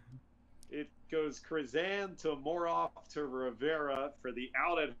 It goes Krizan to Moroff to Rivera for the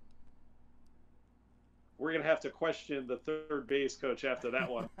out. We're going to have to question the third base coach after that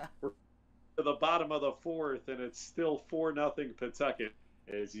one. We're to the bottom of the 4th, and it's still 4-0 Pawtucket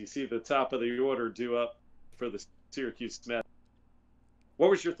as you see the top of the order due up for the Syracuse Mets. What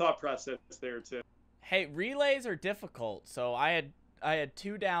was your thought process there, Tim? Hey, relays are difficult. So I had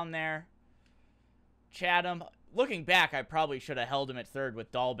 2 down there. Chatham... Looking back, I probably should have held him at third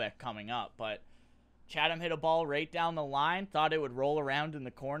with Dahlbeck coming up, but Chatham hit a ball right down the line, thought it would roll around in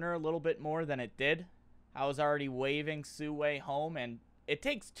the corner a little bit more than it did. I was already waving Suway home, and it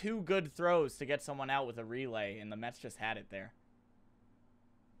takes 2 good throws to get someone out with a relay, and the Mets just had it there.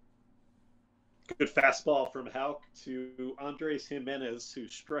 Good fastball from Houck to Andres Jimenez, who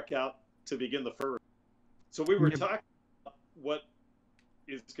struck out to begin the first. So we were talking about what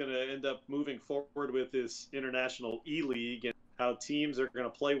is going to end up moving forward with this International E-League and how teams are going to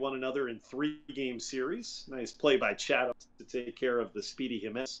play one another in 3-game series. Nice play by Chatham to take care of the Speedy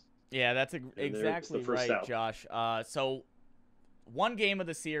Jimenez. Yeah, that's exactly right, out. Josh. So one game of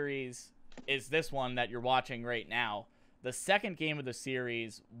the series is this one that you're watching right now. The second game of the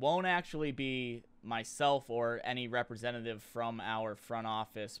series won't actually be myself or any representative from our front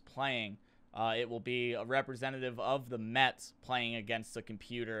office playing. It will be a representative of the Mets playing against the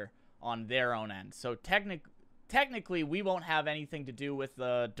computer on their own end. So technically, we won't have anything to do with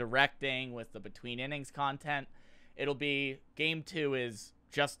the directing, with the between innings content. It'll be game 2 is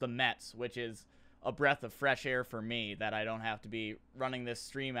just the Mets, which is a breath of fresh air for me that I don't have to be running this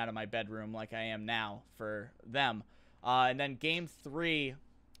stream out of my bedroom like I am now for them. And then game 3,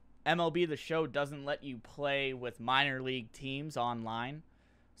 MLB The Show doesn't let you play with minor league teams online.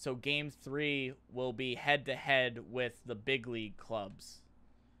 So game 3 will be head-to-head with the big league clubs.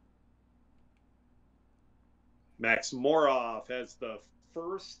 Max Moroff has the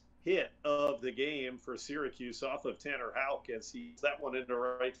first hit of the game for Syracuse off of Tanner Houck as he that one into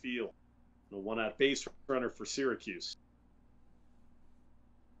right field. The one-out base runner for Syracuse.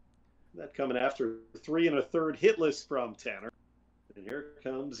 That coming after 3 1/3 hitless from Tanner. And here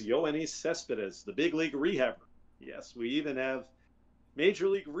comes Yoenis Cespedes, the big league rehabber. Yes, we even have major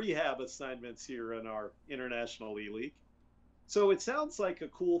league rehab assignments here in our International E-League. So it sounds like a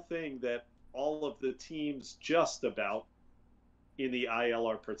cool thing that all of the teams just about in the IL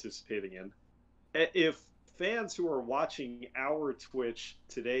are participating in. If fans who are watching our Twitch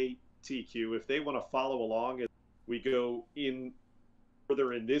today, TQ, if they want to follow along as we go in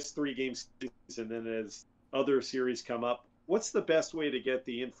further in this 3-game series and then as other series come up, what's the best way to get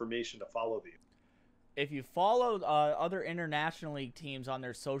the information to follow these? If you follow other International League teams on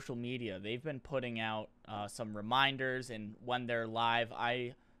their social media, they've been putting out some reminders and when they're live.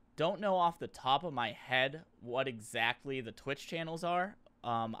 I don't know off the top of my head what exactly the Twitch channels are.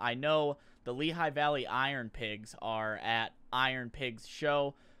 I know the Lehigh Valley Iron Pigs are at Iron Pigs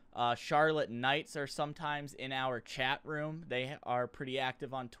Show. Charlotte Knights are sometimes in our chat room. They are pretty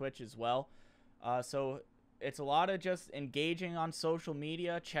active on Twitch as well. So it's a lot of just engaging on social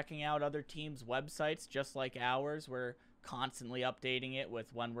media, checking out other teams' websites just like ours. We're constantly updating it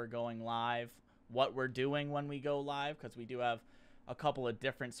with when we're going live, what we're doing when we go live, because we do have a couple of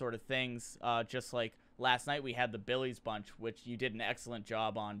different sort of things. Just like last night we had the Billy's Bunch, which you did an excellent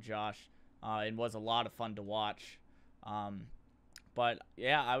job on, Josh. It was a lot of fun to watch. But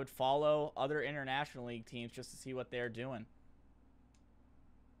yeah, I would follow other International League teams just to see what they're doing.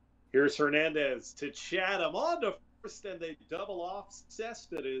 Here's Hernandez to Chatham on to first, and they double off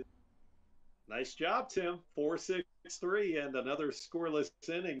Cespedes. Nice job, Tim. 4-6-3, and another scoreless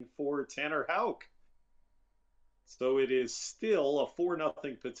inning for Tanner Houck. So it is still a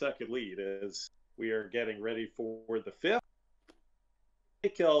 4-0 Pawtucket lead as we are getting ready for the 5th.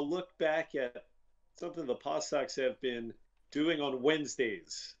 Take a look back at something the Paw Sox have been doing on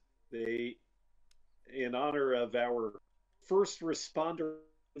Wednesdays. They, in honor of our first responder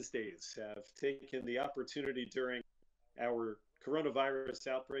Wednesdays, have taken the opportunity during our coronavirus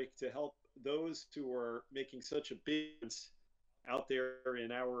outbreak to help those who are making such a big difference out there in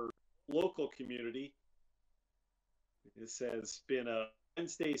our local community. This has been a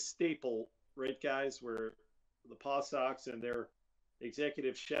Wednesday staple, right, guys, where the Paw Sox and their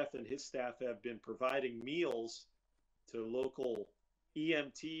executive chef and his staff have been providing meals to local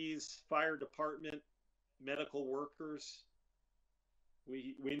EMTs, fire department, medical workers.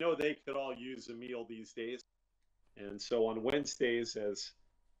 We know they could all use a meal these days. And so on Wednesdays, as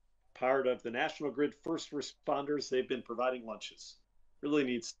part of the National Grid first responders, they've been providing lunches. Really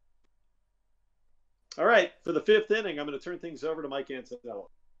needs. All right, for the 5th inning, I'm going to turn things over to Mike Antonello.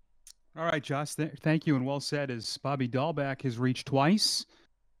 All right, Josh, thank you, and well said. As Bobby Dahlbeck has reached twice,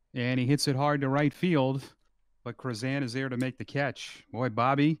 and he hits it hard to right field, but Krazan is there to make the catch. Boy,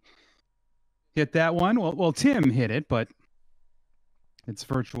 Bobby hit that one. Well, Tim hit it, but it's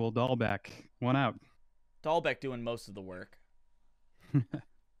virtual Dahlbeck. 1 out. Dahlbeck doing most of the work.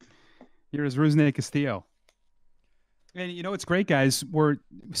 Here is Rusney Castillo. And you know, it's great, guys. We're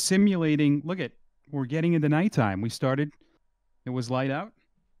simulating. Look at, we're getting into nighttime. We started, it was light out.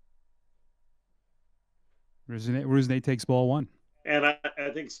 Rusney takes ball 1. And I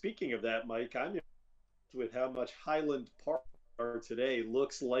think speaking of that, Mike, I'm impressed with how much Highland Park today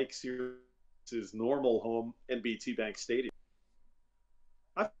looks like Syracuse's normal home, NBT Bank Stadium.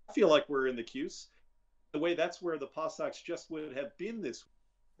 I feel like we're in the Cuse. The way that's where the Paw Sox just would have been this week.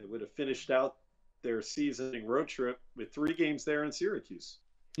 They would have finished out their seasoning road trip with 3 games there in Syracuse.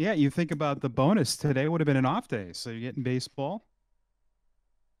 Yeah, you think about the bonus today would have been an off day, so you're getting baseball.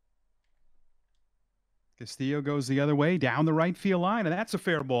 Castillo goes the other way down the right field line, and that's a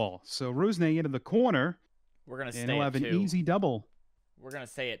fair ball. So Rusney into the corner. We're going to and say he'll it have an too. easy double. We're going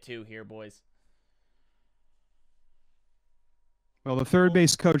to say it too here, boys. Well, the third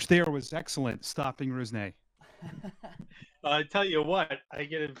base coach there was excellent, stopping Rusney. I tell you what, I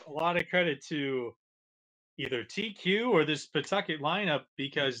give a lot of credit to either TQ or this Pawtucket lineup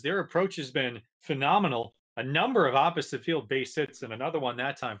because their approach has been phenomenal. A number of opposite field base hits and another one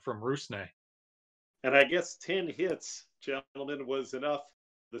that time from Rusney. And I guess 10 hits, gentlemen, was enough.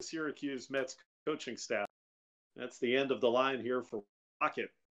 The Syracuse Mets coaching staff. That's the end of the line here for Pawtucket.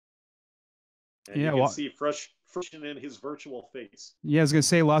 And you can see frustration in his virtual face. Yeah, I was going to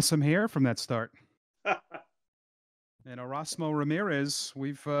say, lost some hair from that start. And Erasmo Ramirez,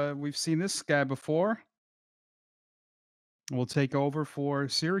 we've seen this guy before. Will take over for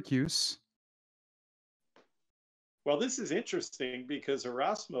Syracuse. Well, this is interesting because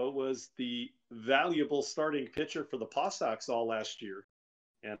Erasmo was the valuable starting pitcher for the Paw Sox all last year.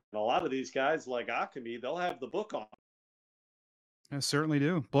 And a lot of these guys like Akami, they'll have the book on. I certainly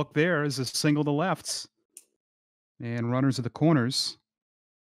do. Book there is a single to lefts. And runners at the corners.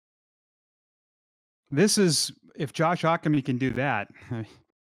 This is, if Josh Akami can do that,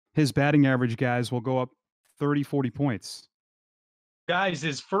 his batting average, guys, will go up 30, 40 points. Guys,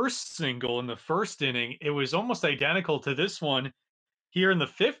 his first single in the first inning, it was almost identical to this one here in the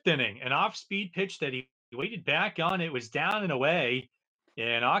fifth inning. An off-speed pitch that he waited back on. It was down and away,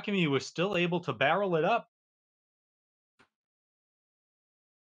 and Akami was still able to barrel it up.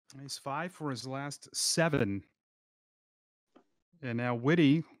 He's 5 for his last 7. And now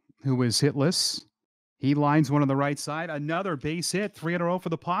Whitty, who is hitless, he lines one on the right side. Another base hit, 3 in a row for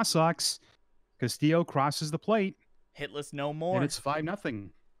the Paw Sox. Castillo crosses the plate. Hitless no more. And it's 5-0.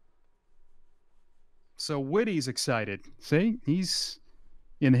 So Whitty's excited. See, he's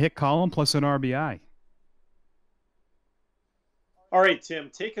in the hit column plus an RBI. All right, Tim,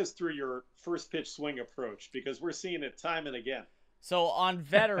 take us through your first pitch swing approach because we're seeing it time and again. So on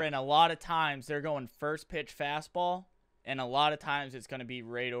veteran, a lot of times they're going first pitch fastball, and a lot of times it's going to be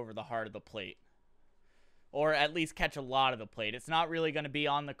right over the heart of the plate. Or at least catch a lot of the plate. It's not really going to be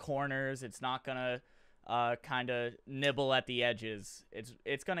on the corners. It's not going to kind of nibble at the edges.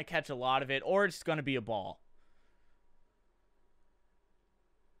 It's going to catch a lot of it, or it's going to be a ball.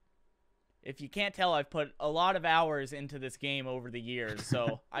 If you can't tell, I've put a lot of hours into this game over the years,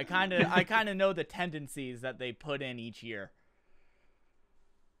 so I kind of know the tendencies that they put in each year.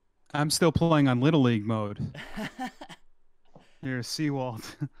 I'm still playing on Little League mode. Here's Seawald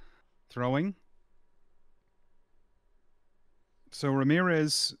throwing. So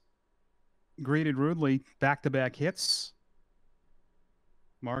Ramirez greeted rudely, back-to-back hits.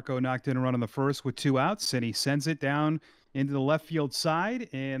 Marco knocked in a run on the first with 2 outs, and he sends it down into the left field side,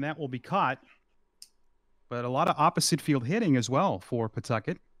 and that will be caught. But a lot of opposite field hitting as well for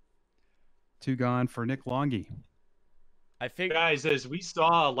Pawtucket. 2 gone for Nick Longy. I think, guys, as we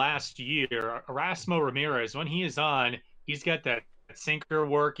saw last year, Erasmo Ramirez, when he is on, he's got that sinker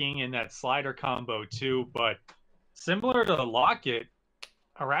working and that slider combo too. But similar to Lockett,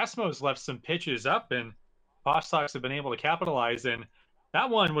 Erasmo's left some pitches up, and Paw Sox have been able to capitalize. And that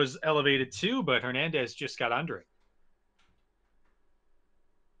one was elevated too, but Hernandez just got under it.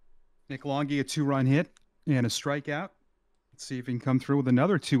 Nick Longy, a 2-run hit and a strikeout. Let's see if he can come through with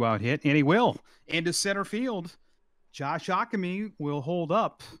another 2-out hit, and he will. Into center field. Josh Akami will hold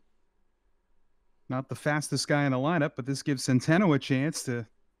up. Not the fastest guy in the lineup, but this gives Centeno a chance to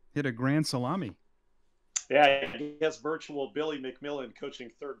hit a grand salami. Yeah, I guess virtual Billy McMillan, coaching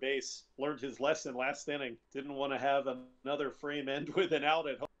third base, learned his lesson last inning. Didn't want to have another frame end with an out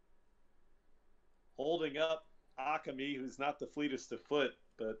at home. Holding up Akami, who's not the fleetest of foot,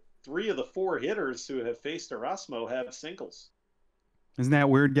 but 3 of the 4 hitters who have faced Erasmo have singles. Isn't that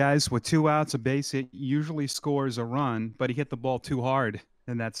weird, guys? With 2 outs, a base hit usually scores a run, but he hit the ball too hard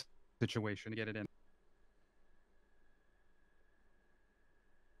in that situation to get it in.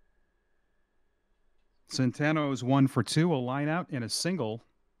 Centeno is 1 for 2, a line out and a single.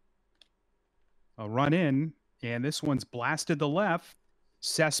 A run in, and this one's blasted to left.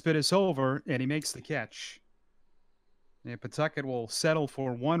 Cespedes over, and he makes the catch. And Pawtucket will settle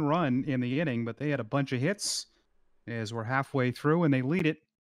for 1 run in the inning, but they had a bunch of hits as we're halfway through, and they lead it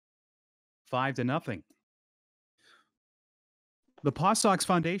 5-0. The Paw Sox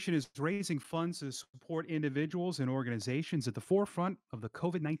Foundation is raising funds to support individuals and organizations at the forefront of the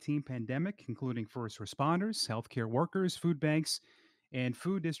COVID-19 pandemic, including first responders, healthcare workers, food banks, and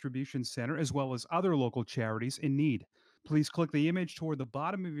food distribution center, as well as other local charities in need. Please click the image toward the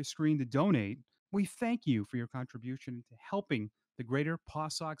bottom of your screen to donate. We thank you for your contribution to helping the greater Paw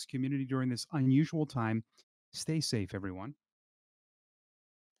Sox community during this unusual time. Stay safe, everyone.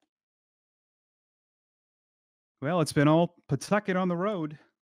 Well, it's been all Pawtucket on the road.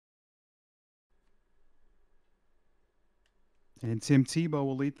 And Tim Tebow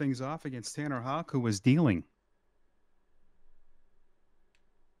will lead things off against Tanner Houck, who was dealing.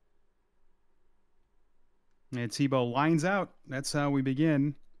 And Tebow lines out. That's how we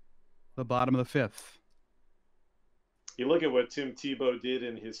begin the bottom of the fifth. You look at what Tim Tebow did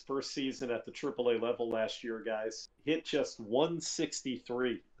in his first season at the AAA level last year, guys. Hit just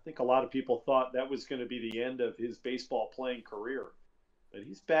 163. I think a lot of people thought that was going to be the end of his baseball playing career. But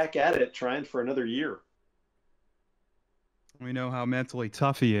he's back at it, trying for another year. We know how mentally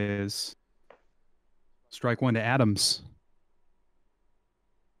tough he is. Strike one to Adams.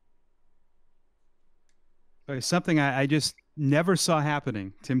 It's something I just never saw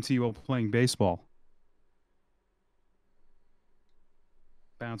happening, Tim Tebow playing baseball.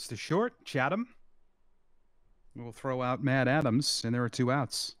 Bounce to short, Chatham. We'll throw out Matt Adams, and there are 2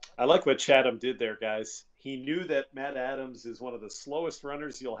 outs. I like what Chatham did there, guys. He knew that Matt Adams is one of the slowest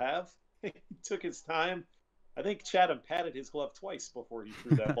runners you'll have. He took his time. I think Chatham patted his glove twice before he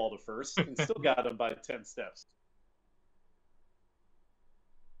threw that ball to first and still got him by 10 steps.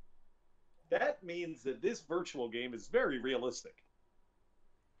 That means that this virtual game is very realistic.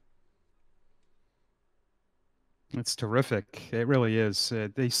 It's terrific. It really is.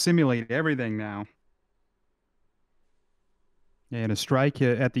 They simulate everything now. And a strike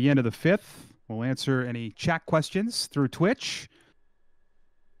at the end of the fifth. We'll answer any chat questions through Twitch.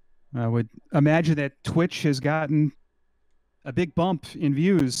 I would imagine that Twitch has gotten a big bump in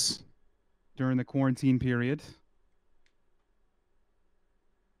views during the quarantine period.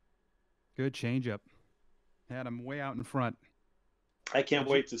 Good changeup. Had him way out in front. I can't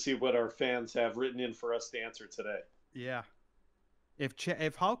wait to see what our fans have written in for us to answer today. Yeah.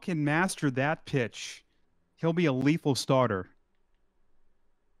 If Houck can master that pitch, he'll be a lethal starter.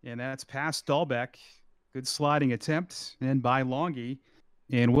 And that's past Dahlbeck. Good sliding attempt. And by Longy.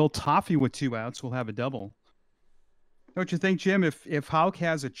 And Will Toffee with 2 outs will have a double. Don't you think, Jim, if Houck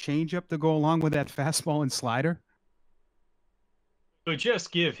has a changeup to go along with that fastball and slider? It would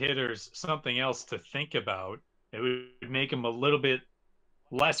just give hitters something else to think about. It would make them a little bit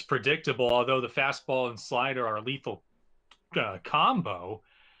less predictable, although the fastball and slider are a lethal combo.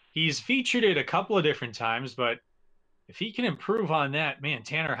 He's featured it a couple of different times, but if he can improve on that, man,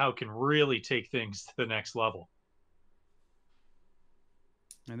 Tanner Houck can really take things to the next level.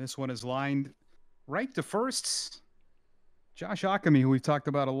 And this one is lined right to first. Josh Ockamy, who we've talked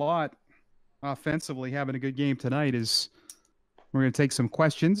about a lot offensively, having a good game tonight, we're going to take some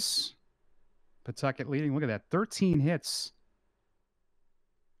questions. Pawtucket leading. Look at that. 13 hits.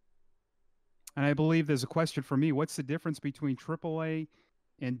 And I believe there's a question for me. What's the difference between AAA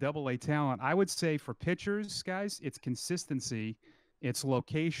and AA talent? I would say for pitchers, guys, it's consistency. It's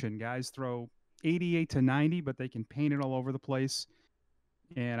location. Guys throw 88 to 90, but they can paint it all over the place.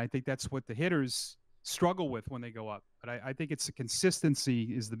 And I think that's what the hitters struggle with when they go up. But I think it's the consistency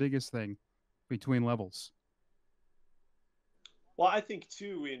is the biggest thing between levels. Well, I think,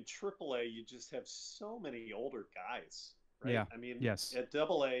 too, in AAA, you just have so many older guys, right? Yeah. I mean, yes. At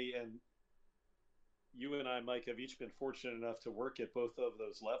AA, and you and I, Mike, have each been fortunate enough to work at both of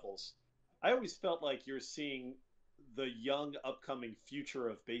those levels. I always felt like you're seeing the young, upcoming future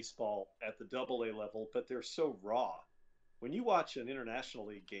of baseball at the AA level, but they're so raw. When you watch an International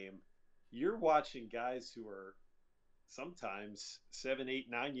League game, you're watching guys who are sometimes 7,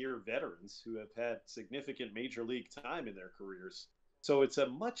 8, 9-year veterans who have had significant major league time in their careers. So it's a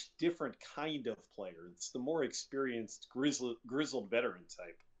much different kind of player. It's the more experienced, grizzled veteran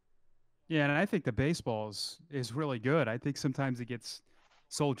type. Yeah, and I think the baseball is really good. I think sometimes it gets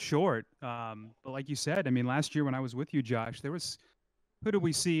sold short. But like you said, I mean, last year when I was with you, Josh, there was – who did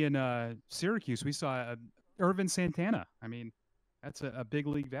we see in Syracuse? We saw Irvin Santana. I mean, that's a big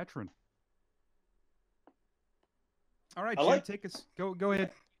league veteran. All right, Jim, take us. Go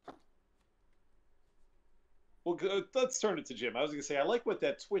ahead. Well, let's turn it to Jim. I was going to say, I like what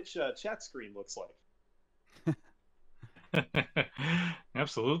that Twitch chat screen looks like.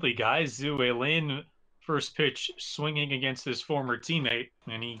 Absolutely, guys. Zue Lin, first pitch swinging against his former teammate,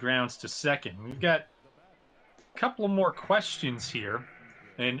 and he grounds to second. We've got a couple of more questions here.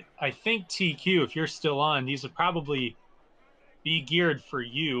 And I think, TQ, if you're still on, these would probably be geared for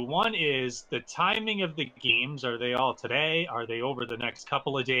you. One is the timing of the games. Are they all today? Are they over the next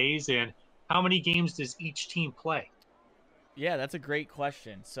couple of days? And how many games does each team play? Yeah, that's a great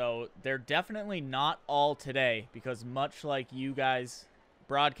question. So they're definitely not all today because much like you guys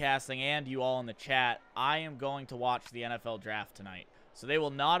broadcasting and you all in the chat, I am going to watch the NFL draft tonight. So they will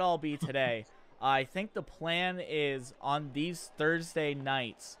not all be today. I think the plan is on these Thursday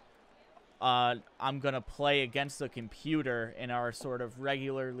nights, I'm going to play against the computer in our sort of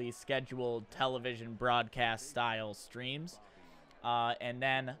regularly scheduled television broadcast style streams. And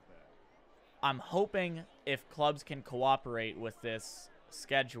then I'm hoping if clubs can cooperate with this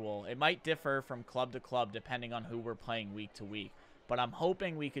schedule, it might differ from club to club depending on who we're playing week to week. But I'm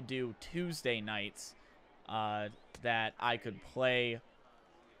hoping we could do Tuesday nights that I could play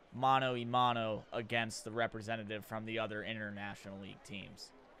mano a mano against the representative from the other International League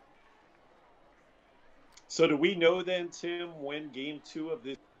teams. So do we know then, Tim, when game 2 of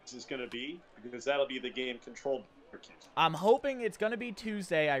this is going to be? Because that'll be the game controlled. I'm hoping it's going to be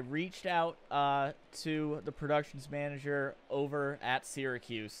Tuesday. I reached out to the productions manager over at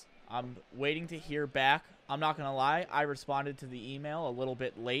Syracuse. I'm waiting to hear back. I'm not going to lie. I responded to the email a little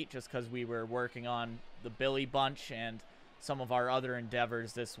bit late just because we were working on the Billy Bunch and some of our other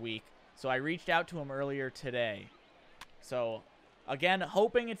endeavors this week. So I reached out to him earlier today. So, again,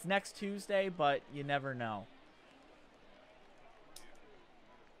 hoping it's next Tuesday, but you never know.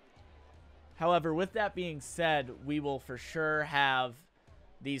 However, with that being said, we will for sure have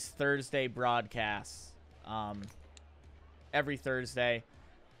these Thursday broadcasts every Thursday.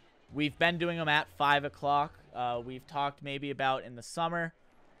 We've been doing them at 5 o'clock. We've talked maybe about in the summer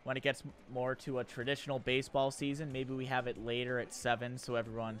when it gets more to a traditional baseball season. Maybe we have it later at 7 so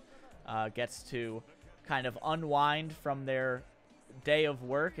everyone gets to kind of unwind from their day of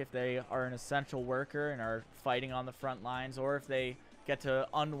work if they are an essential worker and are fighting on the front lines, or if they get to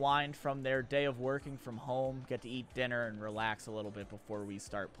unwind from their day of working from home, get to eat dinner and relax a little bit before we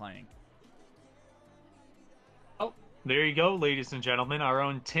start playing. Oh, there you go, ladies and gentlemen. Our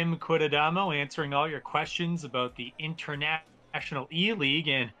own Tim Quitadamo answering all your questions about the International E-League.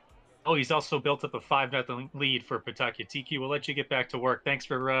 And, oh, he's also built up a 5-0 lead for Pawtucket. TQ, we'll let you get back to work. Thanks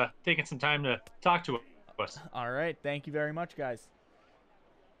for taking some time to talk to us. All right. Thank you very much, guys.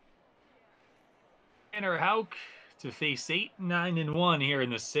 Tanner Houck to face 8-9-1 here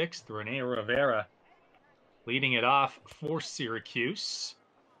in the 6th. Rene Rivera leading it off for Syracuse.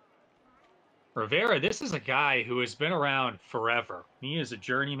 Rivera, this is a guy who has been around forever. He is a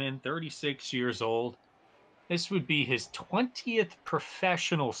journeyman, 36 years old. This would be his 20th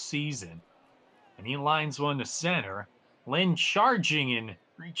professional season. And he lines one to center. Len charging and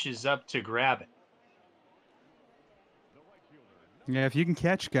reaches up to grab it. Yeah, if you can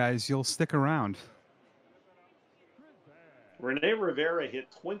catch guys, you'll stick around. Rene Rivera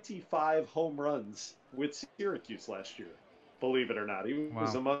hit 25 home runs with Syracuse last year, believe it or not. He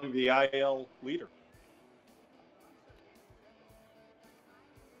was among the IL leader.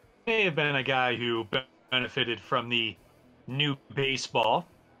 May have been a guy who benefited from the new baseball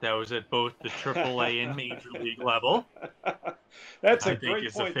that was at both the AAA and Major League level. That's a I great think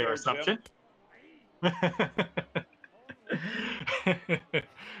is point a fair there, assumption.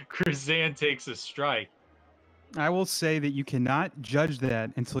 Krizan takes a strike. I will say that you cannot judge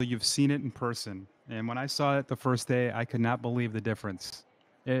that until you've seen it in person. And when I saw it the first day, I could not believe the difference.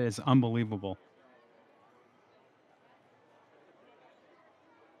 It is unbelievable.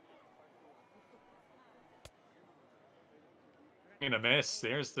 Gonna miss.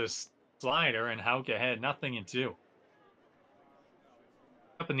 There's this slider, and Hauke had nothing in 2.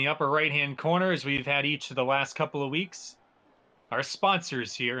 Up in the upper right-hand corner, as we've had each of the last couple of weeks, our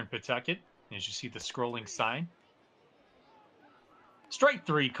sponsors here in Pawtucket, as you see the scrolling sign. Strike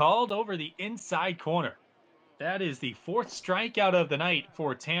 3 called over the inside corner. That is the 4th strikeout of the night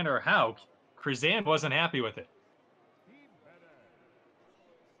for Tanner Houck. Krizan wasn't happy with it.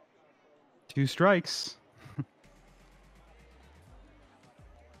 2 strikes.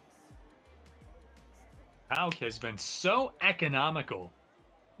 Houck has been so economical.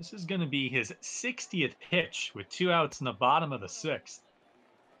 This is going to be his 60th pitch with 2 outs in the bottom of the 6th.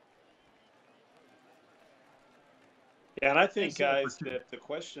 Yeah, and I think, guys, that the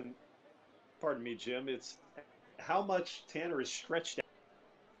question, pardon me, Jim, it's how much Tanner is stretched out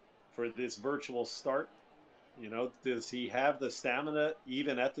for this virtual start. You know, does he have the stamina,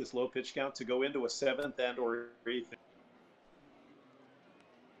 even at this low pitch count, to go into a 7th and or 8th?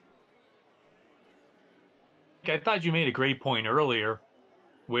 I thought you made a great point earlier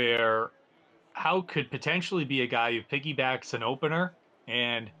where how could potentially be a guy who piggybacks an opener,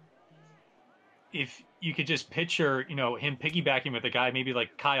 and if you could just picture, you know, him piggybacking with a guy maybe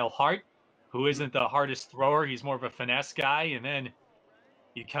like Kyle Hart, who isn't the hardest thrower, he's more of a finesse guy, and then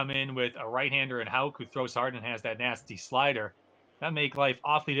you come in with a right-hander and Houck who throws hard and has that nasty slider. that make life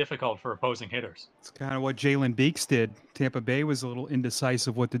awfully difficult for opposing hitters. It's kind of what Jalen Beeks did. Tampa Bay was a little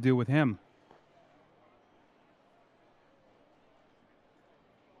indecisive what to do with him.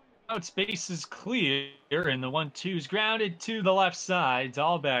 Out space is clear, and the 1-2's grounded to the left side.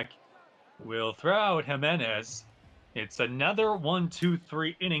 Dahlbeck will throw out Jimenez. It's another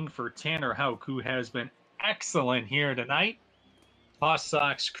 1-2-3 inning for Tanner Houck, who has been excellent here tonight. Paw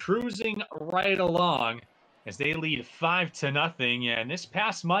Sox cruising right along as they lead 5-0. And this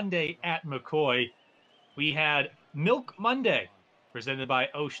past Monday at McCoy, we had Milk Monday presented by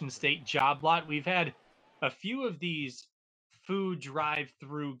Ocean State Job Lot. We've had a few of these food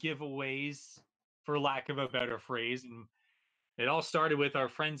drive-through giveaways, for lack of a better phrase. And it all started with our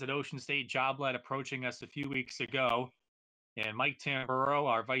friends at Ocean State Job Lot approaching us a few weeks ago. And Mike Tamburo,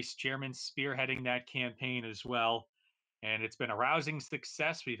 our vice chairman, spearheading that campaign as well. And it's been a rousing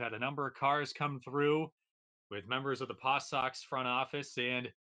success. We've had a number of cars come through with members of the Paw Sox front office and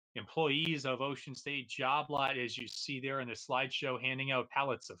employees of Ocean State Job Lot, as you see there in the slideshow, handing out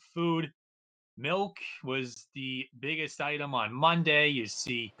pallets of food. Milk was the biggest item on Monday. You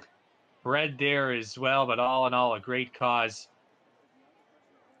see bread there as well, but all in all, a great cause.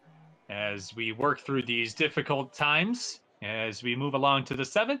 As we work through these difficult times, as we move along to the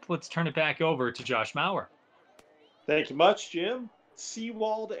 7th, let's turn it back over to Josh Maurer. Thank you much, Jim.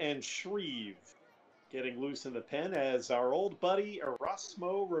 Seawald and Shreve getting loose in the pen as our old buddy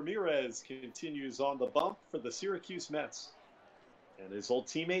Erasmo Ramirez continues on the bump for the Syracuse Mets and his old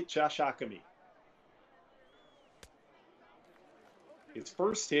teammate Josh Ockamy. His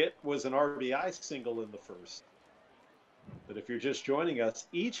first hit was an RBI single in the first. But if you're just joining us,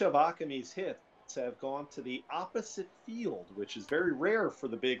 each of Ockamy's hits have gone to the opposite field, which is very rare for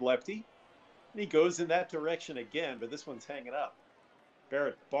the big lefty. And he goes in that direction again, but this one's hanging up.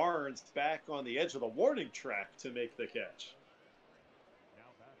 Barrett Barnes back on the edge of the warning track to make the catch.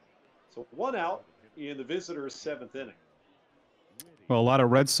 So 1 out in the visitors' 7th inning. Well, a lot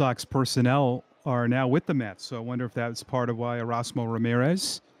of Red Sox personnel are now with the Mets, so I wonder if that's part of why Erasmo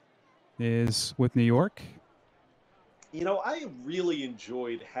Ramirez is with New York. You know, I really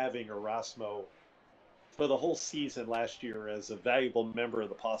enjoyed having Erasmo for the whole season last year as a valuable member of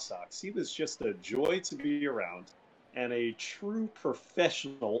the Paw Sox. He was just a joy to be around and a true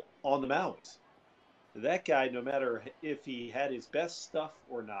professional on the mound. That guy, no matter if he had his best stuff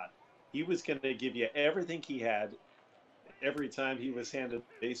or not, he was going to give you everything he had every time he was handed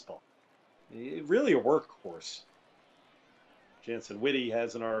baseball. Really a workhorse. Jansen Whitty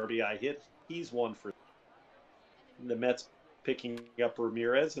has an RBI hit. He's one for the Mets picking up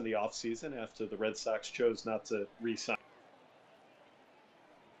Ramirez in the offseason after the Red Sox chose not to re-sign.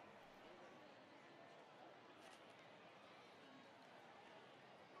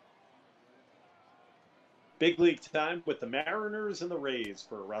 Big league time with the Mariners and the Rays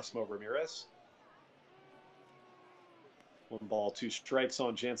for Erasmo Ramirez. 1 ball, 2 strikes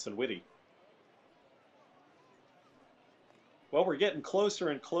on Jansen Whitty. Well, we're getting closer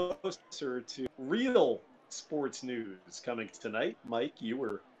and closer to real sports news coming tonight. Mike, you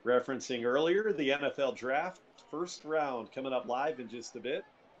were referencing earlier the NFL draft, first round coming up live in just a bit.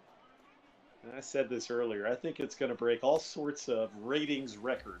 And I said this earlier, I think it's going to break all sorts of ratings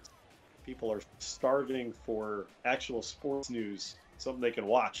records. People are starving for actual sports news, something they can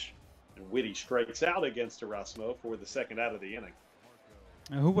watch. And Whitty strikes out against Erasmo for the 2nd out of the inning.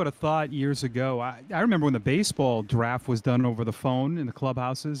 Who would have thought years ago? I remember when the baseball draft was done over the phone in the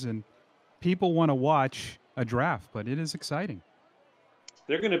clubhouses, and people want to watch a draft, but it is exciting.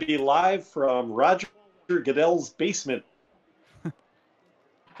 They're going to be live from Roger Goodell's basement.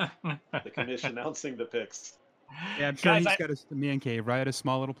 The commission announcing the picks. Yeah, I'm sure Guys, he's got a man cave, right? A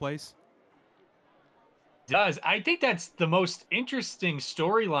small little place. Does. I think that's the most interesting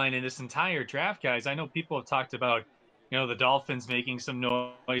storyline in this entire draft, guys. I know people have talked about, the Dolphins making some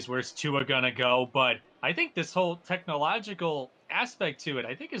noise. Where's Tua gonna go? But I think this whole technological aspect to it,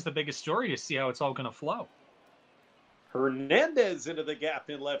 I think, is the biggest story to see how it's all gonna flow. Hernandez into the gap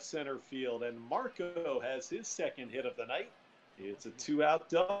in left center field, and Marco has his 2nd hit of the night. It's a 2-out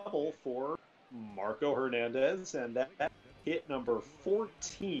double for Marco Hernandez, and that hit number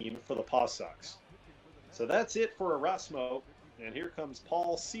 14 for the Paw Sox. So that's it for Erasmo, and here comes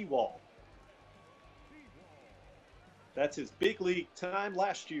Paul Seawald. That's his big league time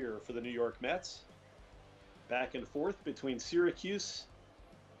last year for the New York Mets. Back and forth between Syracuse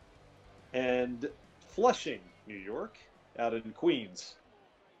and Flushing, New York, out in Queens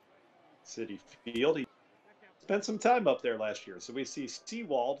City Field. He spent some time up there last year. So we see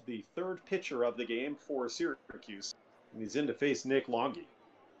Seawald, the 3rd pitcher of the game for Syracuse, and he's in to face Nick Longy.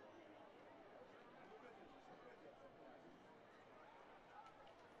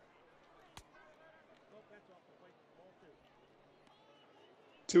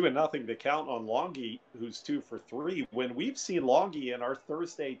 2-0 to count on Longy, who's 2 for 3. When we've seen Longy in our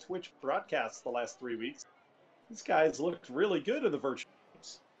Thursday Twitch broadcasts the last 3 weeks, these guys looked really good in the virtual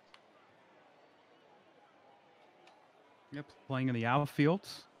games. Yep, playing in the outfield.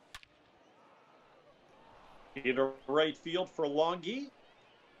 In right field for Longy.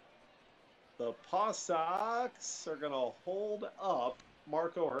 The Paw Sox are going to hold up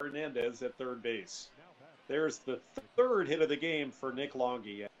Marco Hernandez at third base. There's the third hit of the game for Nick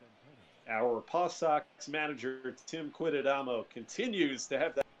Longy. Our Paw Sox manager, Tim Quitadamo, continues to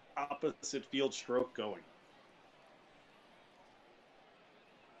have that opposite field stroke going.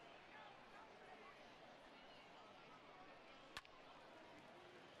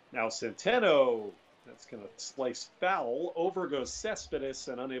 Now Centeno, that's going to slice foul. Over goes Cespedes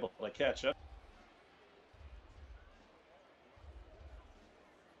and unable to catch up.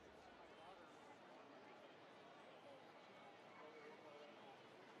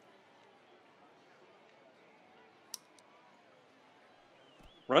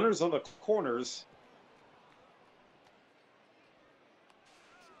 Runners on the corners.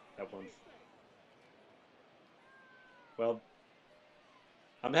 That one. Well,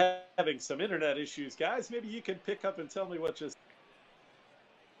 I'm having some internet issues, guys. Maybe you can pick up and tell me what just...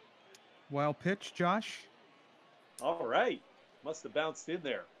 Wild pitch, Josh. All right. Must have bounced in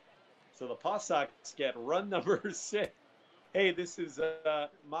there. So the Paw Sox get run number 6. Hey, this is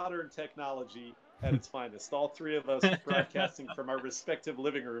modern technology at its finest. All three of us broadcasting from our respective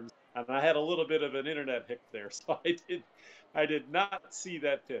living rooms. And I had a little bit of an internet hic there, so I did not see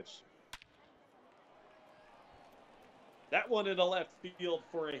that pitch. That one in the left field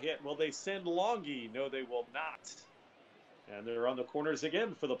for a hit. Will they send Longy? No, they will not. And they're on the corners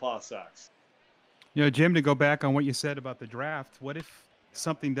again for the Paw Sox. You know, Jim, to go back on what you said about the draft, what if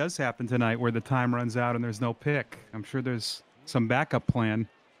something does happen tonight where the time runs out and there's no pick? I'm sure there's some backup plan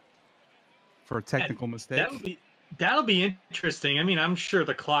for a technical mistake. That'll be interesting. I mean, I'm sure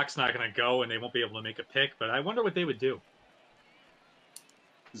the clock's not going to go and they won't be able to make a pick, but I wonder what they would do.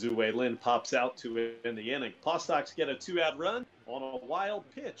 Zue Lin pops out to end the inning. Paw Sox get a 2-out run on a wild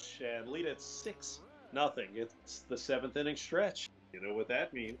pitch and lead at 6-0. It's the 7th inning stretch. You know what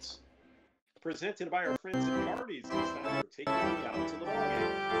that means. Presented by our friends at Marty's. It's time for taking me out to the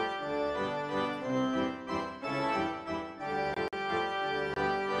ballgame.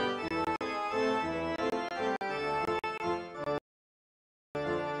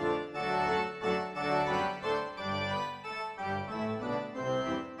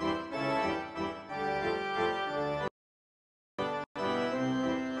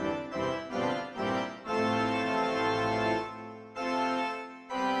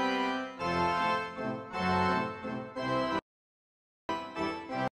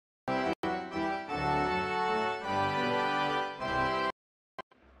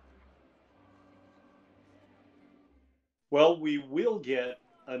 Well, we will get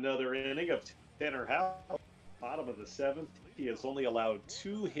another inning of Tanner Houck, bottom of the 7th. He has only allowed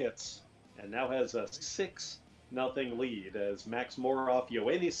 2 hits and now has a 6-0 lead as Max Moroff,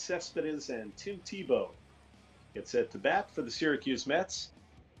 Yoenis Cespedes, and Tim Tebow get set to bat for the Syracuse Mets.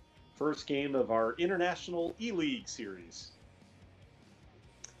 First game of our International E-League series.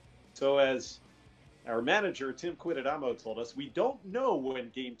 So as our manager, Tim Quitadamo, told us, we don't know when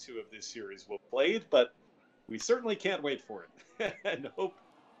Game 2 of this series will be played, but we certainly can't wait for it and hope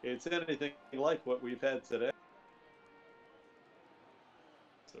it's anything like what we've had today.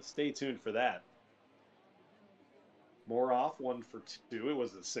 So stay tuned for that. Moroff, 1 for 2. It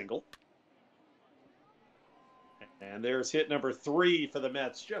was a single. And there's hit number 3 for the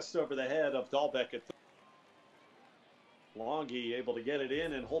Mets, just over the head of Dahlbeck at third. Longy able to get it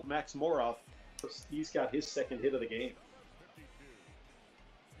in and hold Max Moroff. He's got his 2nd hit of the game.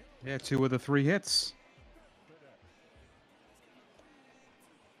 Yeah, 2 of the 3 hits.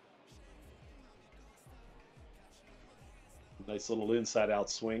 Nice little inside-out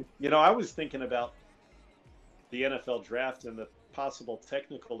swing. You know, I was thinking about the NFL draft and the possible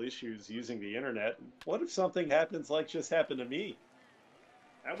technical issues using the internet. What if something happens like just happened to me?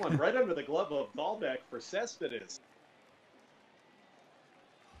 That one right under the glove of Dahlbeck for Cespedes.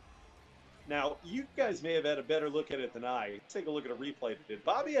 Now, you guys may have had a better look at it than I. Let's take a look at a replay. Did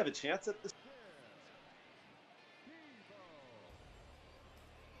Bobby have a chance at this?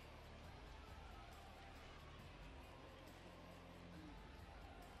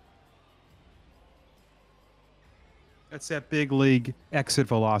 That's that big league exit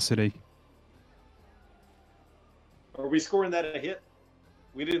velocity. Are we scoring that a hit?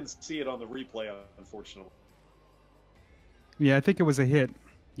 We didn't see it on the replay, unfortunately. Yeah, I think it was a hit.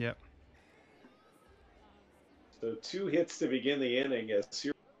 Yep. So 2 hits to begin the inning as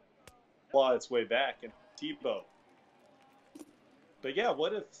claw its way back. And Tebow. But yeah,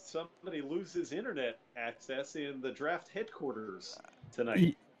 what if somebody loses internet access in the draft headquarters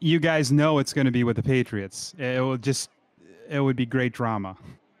tonight? You guys know it's going to be with the Patriots. It would be great drama.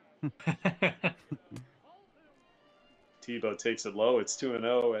 Tebow takes it low. It's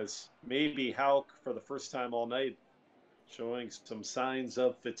 2-0 as maybe Houck, for the first time all night, showing some signs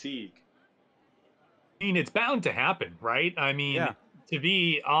of fatigue. I mean, it's bound to happen, right? I mean, to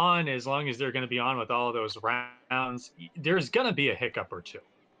be on as long as they're going to be on with all of those rounds, there's going to be a hiccup or two.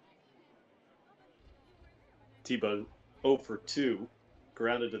 Tebow 0 for 2,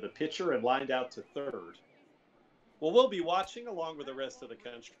 grounded to the pitcher and lined out to third. Well, we'll be watching along with the rest of the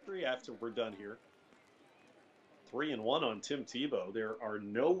country after we're done here. 3-1 on Tim Tebow. There are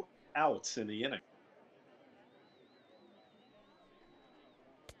no outs in the inning.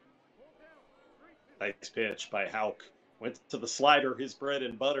 Nice pitch by Houck. Went to the slider, his bread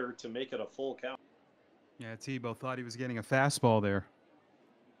and butter, to make it a full count. Yeah, Tebow thought he was getting a fastball there.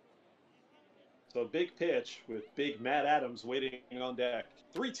 So big pitch with big Matt Adams waiting on deck.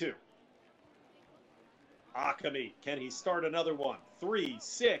 3-2. Akami, can he start another one?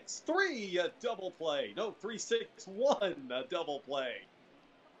 3-6-3, a double play. No, 3-6-1, a double play.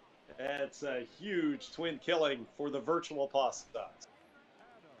 That's a huge twin killing for the virtual Pawtucket.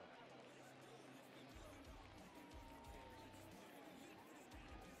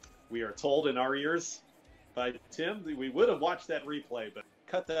 We are told in our ears by Tim that we would have watched that replay, but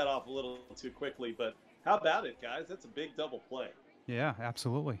cut that off a little too quickly. But how about it, guys? That's a big double play. Yeah,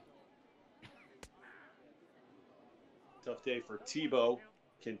 absolutely. Tough day for Tebow.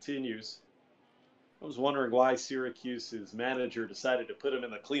 Continues. I was wondering why Syracuse's manager decided to put him in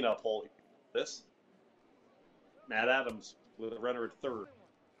the cleanup hole. This Matt Adams with a runner at third.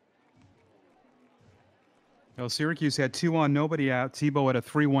 Well, Syracuse had 2 on, nobody out. Tebow at a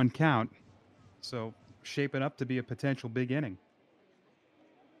 3-1 count. So shaping up to be a potential big inning.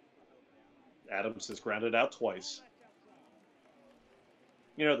 Adams has grounded out twice.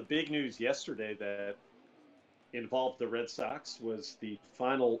 You know, the big news yesterday that involved the Red Sox was the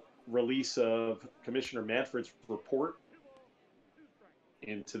final release of Commissioner Manfred's report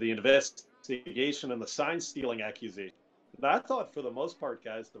into the investigation and the sign stealing accusation. And I thought for the most part,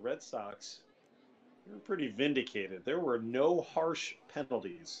 guys, the Red Sox were pretty vindicated. There were no harsh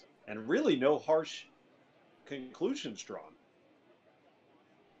penalties and really no harsh conclusions drawn.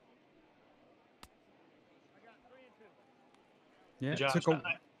 Yeah, Josh,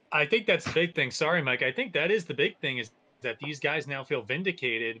 I think that's the big thing. Sorry, Mike. I think that is the big thing, is that these guys now feel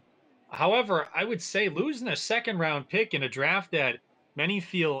vindicated. However, I would say losing a second-round pick in a draft that many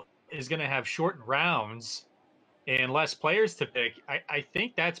feel is going to have shortened rounds and less players to pick, I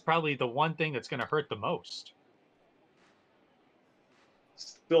think that's probably the one thing that's going to hurt the most.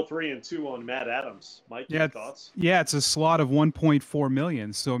 Still 3-2 on Matt Adams. Mike, your thoughts? Yeah, it's a slot of 1.4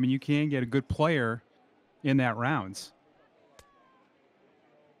 million. So I mean, you can get a good player in that rounds.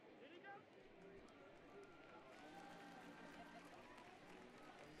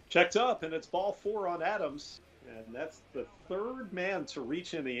 Checked up, and it's ball 4 on Adams, and that's the third man to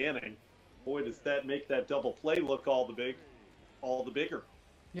reach in the inning. Boy, does that make that double play look all the bigger.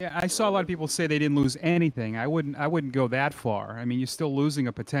 Yeah, I saw a lot of people say they didn't lose anything. I wouldn't go that far. I mean, you're still losing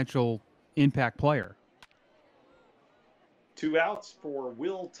a potential impact player. 2 outs for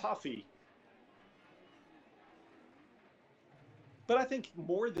Will Toffee. But I think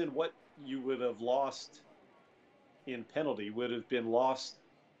more than what you would have lost in penalty would have been lost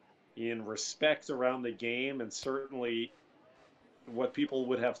in respect around the game, and certainly what people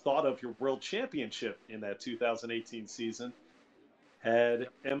would have thought of your world championship in that 2018 season had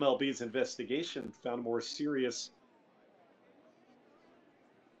MLB's investigation found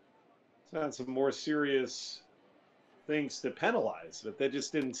some more serious things to penalize, but they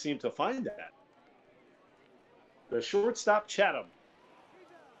just didn't seem to find that. The shortstop Chatham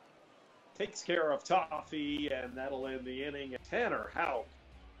takes care of Toffee, and that'll end the inning. Tanner Houck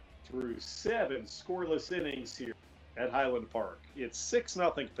through 7 scoreless innings here at Highland Park. It's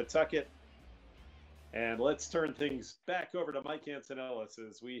 6-0 Pawtucket. And let's turn things back over to Mike Antonellis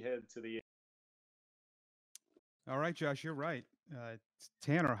as we head to the... All right, Josh, you're right.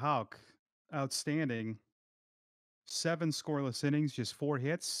 Tanner Houck, outstanding. 7 scoreless innings, just 4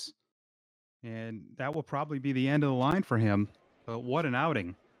 hits. And that will probably be the end of the line for him. But what an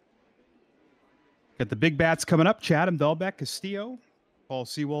outing. Got the big bats coming up. Chatham, Dahlbeck, Castillo. Paul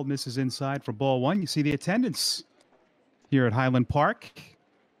Sewald misses inside for ball 1. You see the attendance here at Highland Park.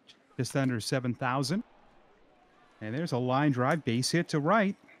 Just under 7,000. And there's a line drive, base hit to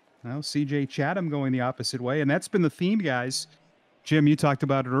right. Now C.J. Chatham going the opposite way. And that's been the theme, guys. Jim, you talked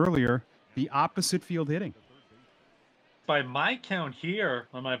about it earlier. the opposite field hitting. By my count here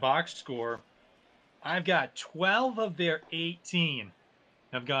on my box score, I've got 12 of their 18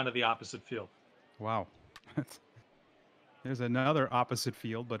 have gone to the opposite field. Wow. There's another opposite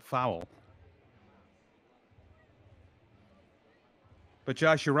field, but foul. But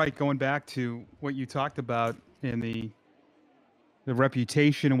Josh, you're right. Going back to what you talked about in the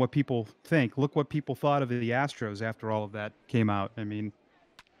reputation and what people think. Look what people thought of the Astros after all of that came out. I mean,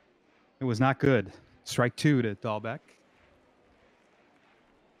 it was not good. Strike 2 to Dahlbeck.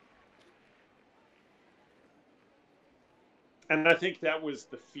 And I think that was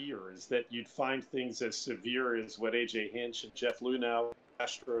the fear, is that you'd find things as severe as what A.J. Hinch and Jeff Luhnow,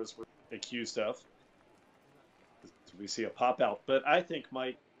 Astros, were accused of. We see a pop-out. But I think,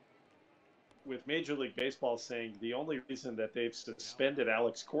 Mike, with Major League Baseball saying the only reason that they've suspended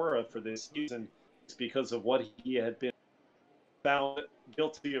Alex Cora for this season is because of what he had been found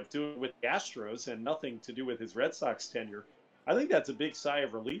guilty of doing with the Astros and nothing to do with his Red Sox tenure, I think that's a big sigh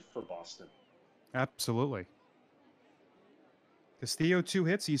of relief for Boston. Absolutely. Castillo, 2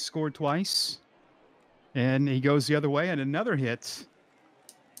 hits. He scored twice. And he goes the other way, and another hit.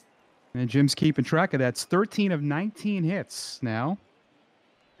 And Jim's keeping track of that. It's 13 of 19 hits now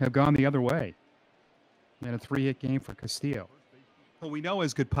have gone the other way. And a 3-hit game for Castillo. Well, we know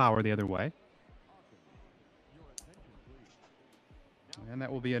has good power the other way. And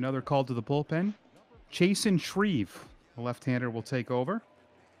that will be another call to the bullpen. Chasen Shreve, the left-hander, will take over.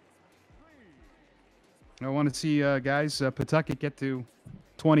 I want to see guys Pawtucket get to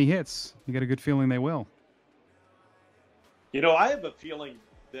 20 hits. You got a good feeling they will. You know, I have a feeling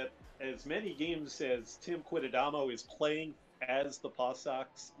that as many games as Tim Quitadamo is playing as the Paw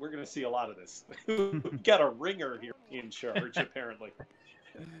Sox, we're going to see a lot of this. We've got a ringer here in charge, apparently.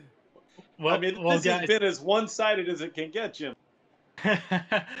 Well, I mean, well, this guys, has been as one-sided as it can get, Jim.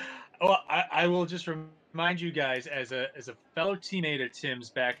 well, I will just remind you guys, as a fellow teammate of Tim's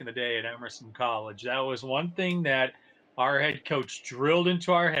back in the day at Emerson College, that was one thing that our head coach drilled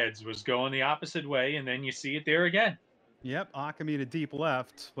into our heads, was going the opposite way, and then you see it there again. Yep, Akami to deep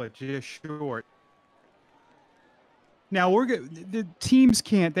left, but just short. Now the teams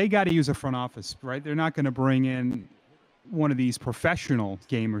can't. They got to use a front office, right? They're not going to bring in one of these professional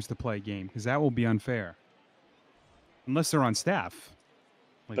gamers to play a game because that will be unfair, unless they're on staff.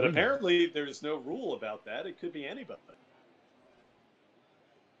 Like but apparently, there's no rule about that. It could be anybody.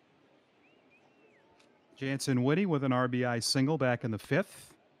 Jansen Whitty with an RBI single back in the 5th.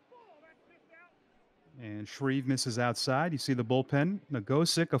 And Shreve misses outside. You see the bullpen.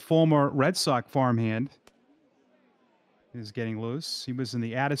 Nagosic, a former Red Sox farmhand, is getting loose. He was in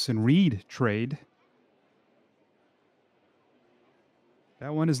the Addison Reed trade.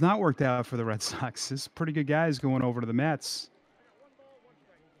 That one has not worked out for the Red Sox. This is pretty good guys going over to the Mets.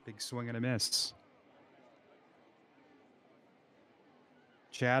 Big swing and a miss.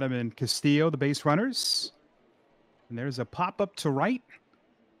 Chatham and Castillo, the base runners. And there's a pop-up to right.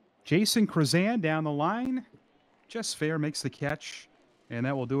 Jason Krazan down the line. Just fair, makes the catch. And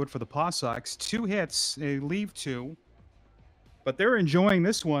that will do it for the Paw Sox. 2 hits, they leave 2. But they're enjoying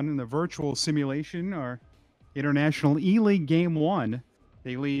this one in the virtual simulation, our International E-League Game 1.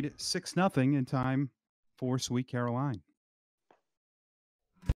 They lead 6-0 in time for Sweet Caroline.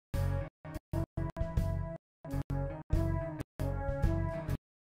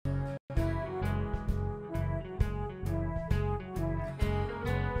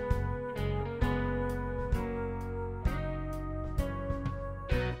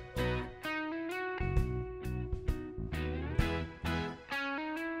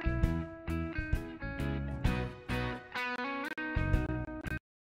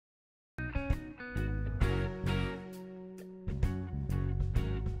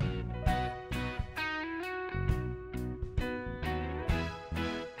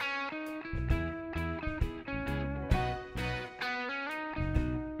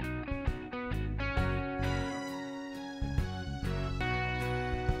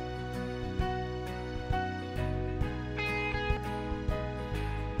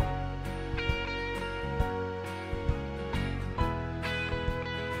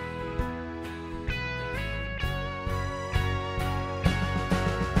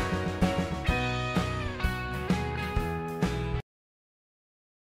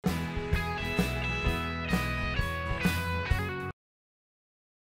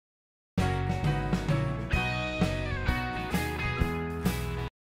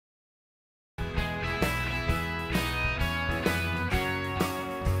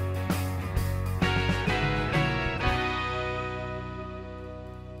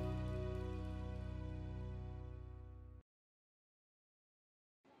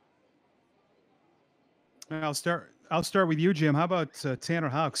 I'll start with you, Jim. How about Tanner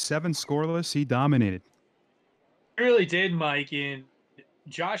Houck? 7 scoreless. He dominated. He really did, Mike. And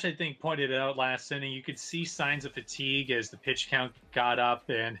Josh, I think, pointed it out last inning. You could see signs of fatigue as the pitch count got up.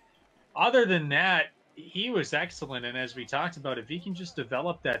 And other than that, he was excellent. And as we talked about, if he can just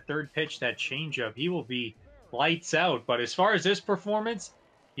develop that third pitch, that changeup, he will be lights out. But as far as this performance,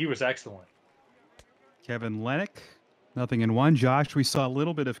 he was excellent. Kevin Lennick, nothing in 1. Josh, we saw a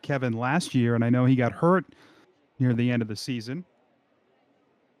little bit of Kevin last year, and I know he got hurt near the end of the season.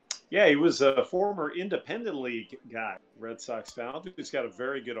 Yeah, he was a former independent league guy, Red Sox found, who's got a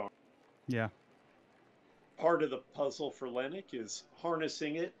very good arm. Yeah. Part of the puzzle for Lennick is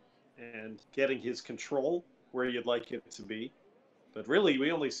harnessing it and getting his control where you'd like it to be. But really,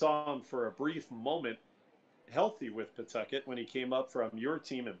 we only saw him for a brief moment healthy with Pawtucket when he came up from your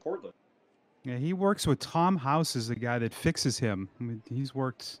team in Portland. Yeah, he works with Tom House as the guy that fixes him. I mean, he's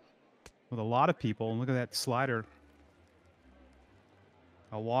worked with a lot of people. And look at that slider.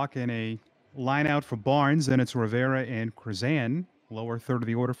 A walk and a line out for Barnes. Then it's Rivera and Krazan, lower third of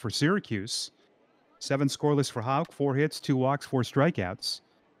the order for Syracuse. 7 scoreless for Houck, 4 hits, 2 walks, 4 strikeouts.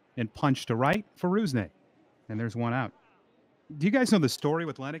 And punch to right for Rusney. And there's 1 out. Do you guys know the story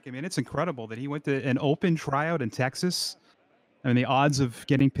with Lennick? I mean, it's incredible that he went to an open tryout in Texas. I mean, the odds of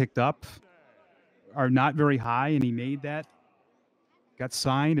getting picked up are not very high, and he made that, got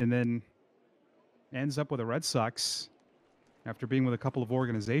signed, and then ends up with the Red Sox after being with a couple of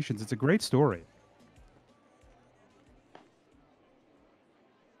organizations. It's a great story.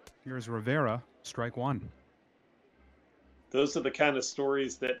 Here's Rivera, strike 1. Those are the kind of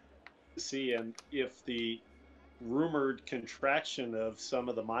stories that you see, and if the rumored contraction of some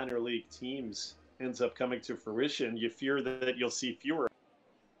of the minor league teams ends up coming to fruition, you fear that you'll see fewer.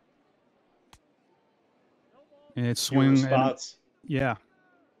 And it's swing spots. Yeah.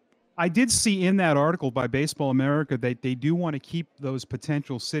 I did see in that article by Baseball America that they do want to keep those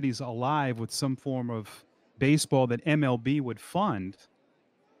potential cities alive with some form of baseball that MLB would fund.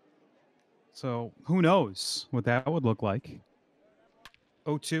 So who knows what that would look like.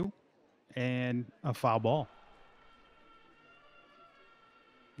 0-2 and a foul ball.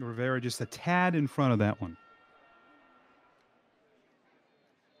 Rivera just a tad in front of that one.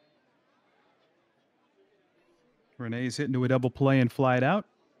 Renee's hitting to a double play and fly it out.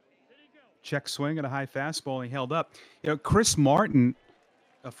 Check swing at a high fastball. He held up. You know, Chris Martin,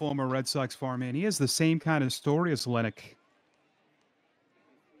 a former Red Sox farmhand, he has the same kind of story as Lennick.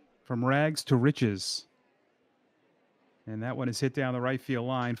 From rags to riches. And that one is hit down the right field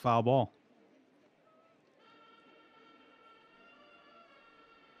line. Foul ball.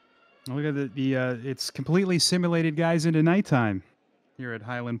 Look at the it's completely simulated guys into nighttime here at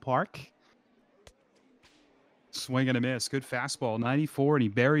Highland Park. Swing and a miss. Good fastball. 94, and he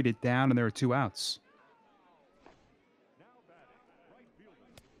buried it down, and there are 2 outs.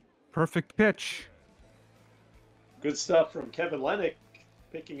 Perfect pitch. Good stuff from Kevin Lennick,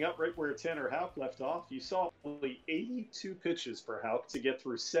 picking up right where Tanner Houck left off. You saw only 82 pitches for Houck to get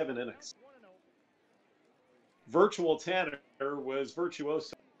through 7 innings. Virtual Tanner was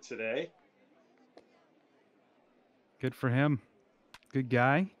virtuoso today. Good for him. Good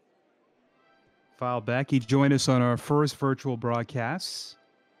guy. File back. He joined us on our first virtual broadcast.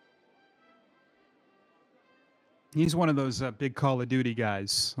 He's one of those big Call of Duty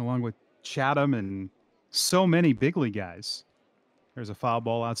guys, along with Chatham and so many big league guys. There's a foul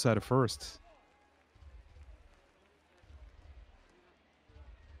ball outside of first.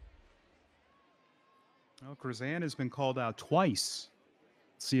 Well, Krazan has been called out twice.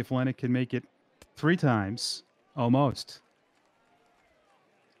 Let's see if Lennick can make it 3 times. Almost.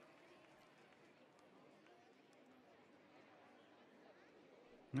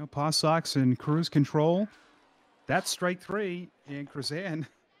 No, Paw Sox in cruise control. That's strike 3, and Krazan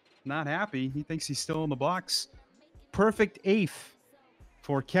not happy. He thinks he's still in the box. Perfect 8th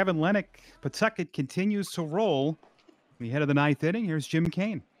for Kevin Lennick. Pawtucket continues to roll. We head of the 9th inning. Here's Jim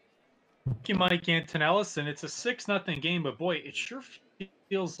Kane. Thank you, Mike Antonellis. And it's a 6-0 game, but boy, it sure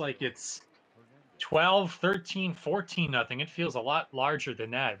feels like it's 12, 13, 14-0. It feels a lot larger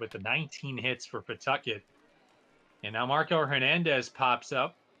than that with the 19 hits for Pawtucket. And now Marco Hernandez pops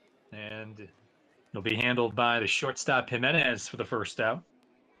up, and he'll be handled by the shortstop Jimenez for the first out.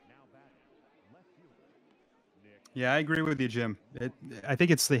 Yeah, I agree with you, Jim. I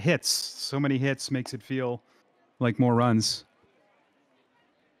think it's the hits. So many hits makes it feel like more runs.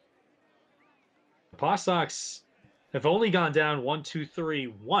 The Paw Sox have only gone down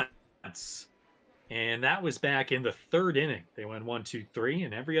 1-2-3 once, and that was back in the 3rd inning. They went 1-2-3,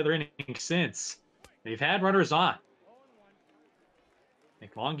 and every other inning since, they've had runners on.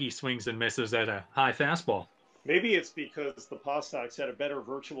 think Longy swings and misses at a high fastball. Maybe it's because the Paw Sox had a better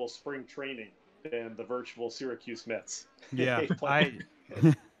virtual spring training than the virtual Syracuse Mets. Yeah,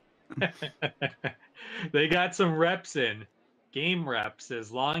 They got some reps in, game reps,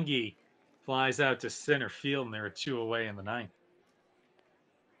 as Longy flies out to center field, and there are 2 away in the 9th.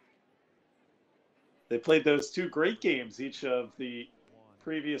 They played those 2 great games each of the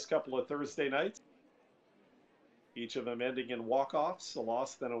previous couple of Thursday nights, each of them ending in walk-offs, a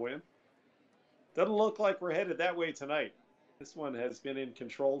loss, then a win. Doesn't look like we're headed that way tonight. This one has been in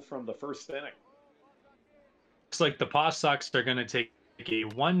control from the first inning. Looks like the Paw Sox are going to take a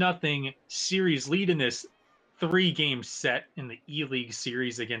 1-0 series lead in this 3-game set in the E-League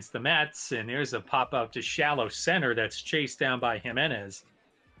series against the Mets. And there's a pop-out to shallow center that's chased down by Jimenez.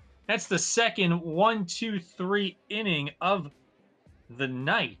 That's the second 1-2-3 inning of the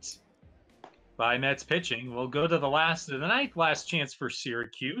night by Mets pitching. We'll go to the last of the ninth. Last chance for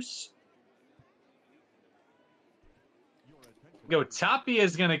Syracuse. Tapia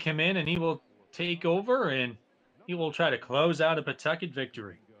is going to come in, and he will take over, and he will try to close out a Pawtucket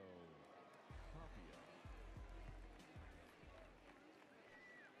victory.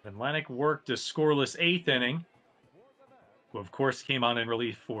 Atlantic worked a scoreless 8th inning, who of course came on in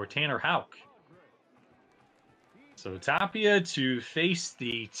relief for Tanner Houck. So Tapia to face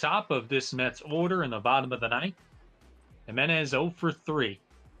the top of this Mets order in the bottom of the 9th. Jimenez 0 for 3,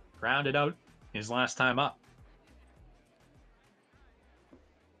 grounded out his last time up.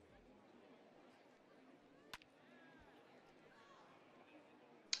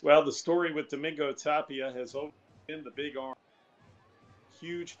 Well, the story with Domingo Tapia has been the big arm.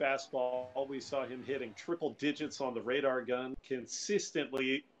 Huge fastball. We saw him hitting triple digits on the radar gun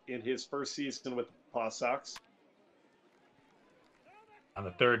consistently in his first season with the Paw Sox. On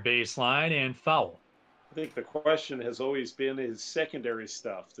the third baseline, and foul. I think the question has always been his secondary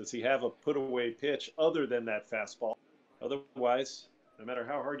stuff. Does he have a put-away pitch other than that fastball? Otherwise, no matter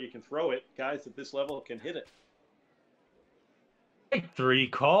how hard you can throw it, guys at this level can hit it. 3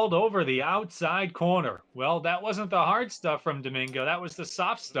 called over the outside corner. Well, that wasn't the hard stuff from Domingo. That was the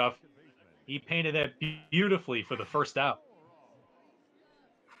soft stuff. He painted that beautifully for the first out.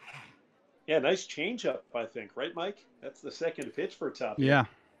 Yeah, nice changeup, I think. Right, Mike? That's the second pitch for Tapia. Yeah.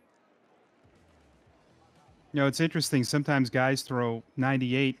 You know, it's interesting. Sometimes guys throw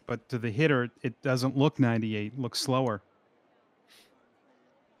 98, but to the hitter, it doesn't look 98. It looks slower.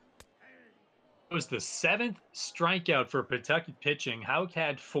 It was the 7th strikeout for Pawtucket pitching. Houck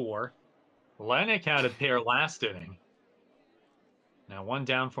had 4. Lennox had a pair last inning. Now 1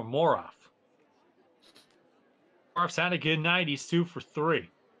 down for Moroff. Moroff's had a good night. He's 2 for 3.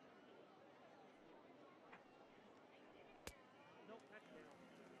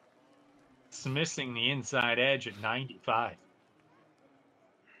 It's missing the inside edge at 95.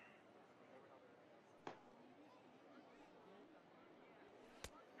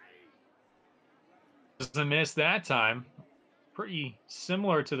 Doesn't miss that time. Pretty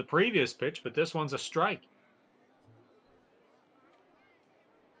similar to the previous pitch, but this one's a strike.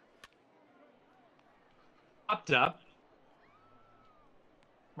 Popped up.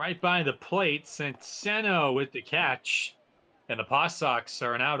 Right by the plate, Centeno with the catch. And the Paw Sox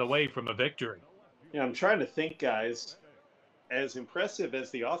are an out away from a victory. Yeah, I'm trying to think, guys. As impressive as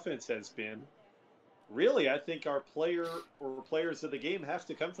the offense has been, really, I think our players of the game have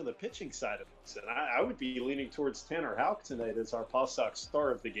to come from the pitching side of this. And I would be leaning towards Tanner Houck tonight as our Paw Sox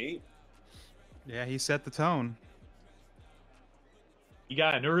star of the game. Yeah, he set the tone. He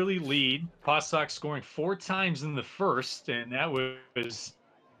got an early lead. Paw Sox scoring 4 times in the first, and that was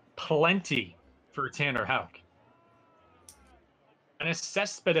plenty for Tanner Houck. And it's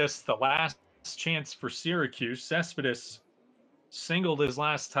Cespedes, the last chance for Syracuse. Cespedes singled his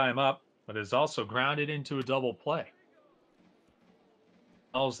last time up, but is also grounded into a double play.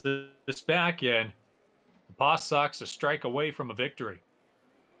 Calls this back in. The Paw Sox a strike away from a victory.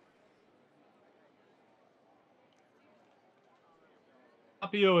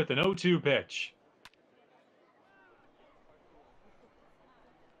 Tapia with an 0-2 pitch.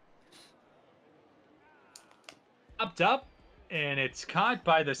 Popped up, and it's caught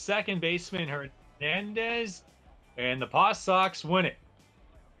by the second baseman Hernandez, and the Paw Sox win it.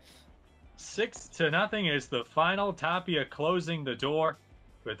 6-0 is the final. Tapia closing the door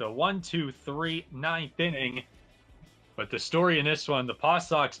with a 1-2-3 ninth inning. But the story in this one, the Paw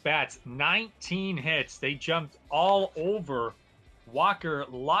Sox bats 19 hits. They jumped all over Walker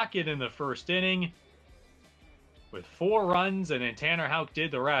Lockett in the first inning with 4 runs, and then Tanner Houck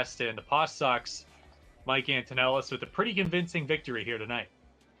did the rest. And the Paw Sox, Mike Antonellis, with a pretty convincing victory here tonight.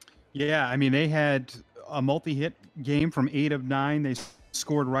 Yeah, I mean, they had a multi-hit game from 8 of 9. They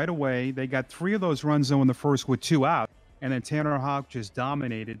scored right away. They got 3 of those runs, though, in the first with 2 out. And then Tanner Houck just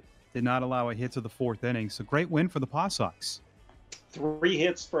dominated, did not allow a hit to the 4th inning. So great win for the Paw Sox. 3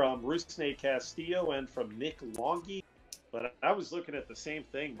 hits from Rusney Castillo and from Nick Longy. But I was looking at the same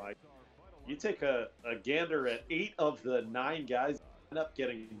thing, Mike. You take a gander at 8 of the 9 guys end up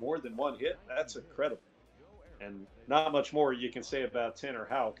getting more than 1 hit. That's incredible. And not much more you can say about Tanner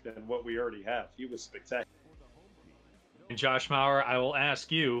Houck than what we already have. He was spectacular. And Josh Maurer, I will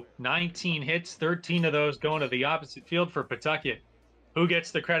ask you, 19 hits, 13 of those going to the opposite field for Pawtucket. Who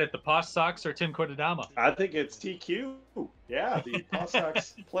gets the credit, the Paw Sox or Tim Quitadamo? I think it's TQ. Yeah, the Paw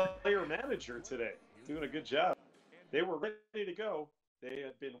Sox player manager today. Doing a good job. They were ready to go. They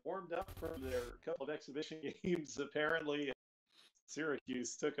had been warmed up from their couple of exhibition games, apparently.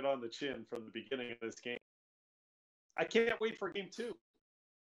 Syracuse took it on the chin from the beginning of this game. I can't wait for game 2.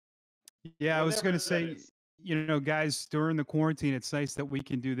 Yeah, I was going to say, guys, during the quarantine, it's nice that we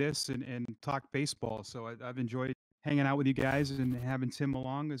can do this and talk baseball. So I've enjoyed hanging out with you guys and having Tim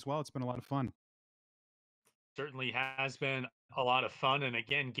along as well. It's been a lot of fun. Certainly has been a lot of fun. And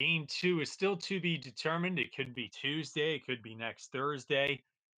again, game 2 is still to be determined. It could be Tuesday. It could be next Thursday.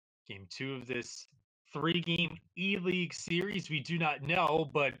 Game 2 of this 3-game E-League series. We do not know,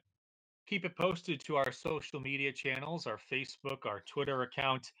 but keep it posted to our social media channels, our Facebook, our Twitter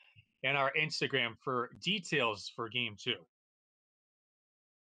account, and our Instagram for details for game 2.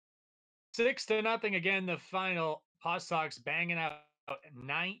 6-0 again, the final. Paw Sox banging out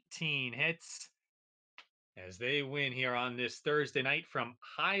 19 hits as they win here on this Thursday night from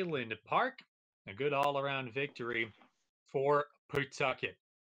Highland Park. A good all-around victory for Pawtucket.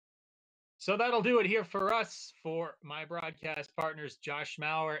 So that'll do it here for us. For my broadcast partners, Josh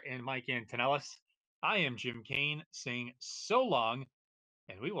Maurer and Mike Antonellis, I am Jim Kane saying so long,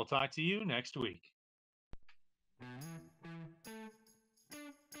 and we will talk to you next week.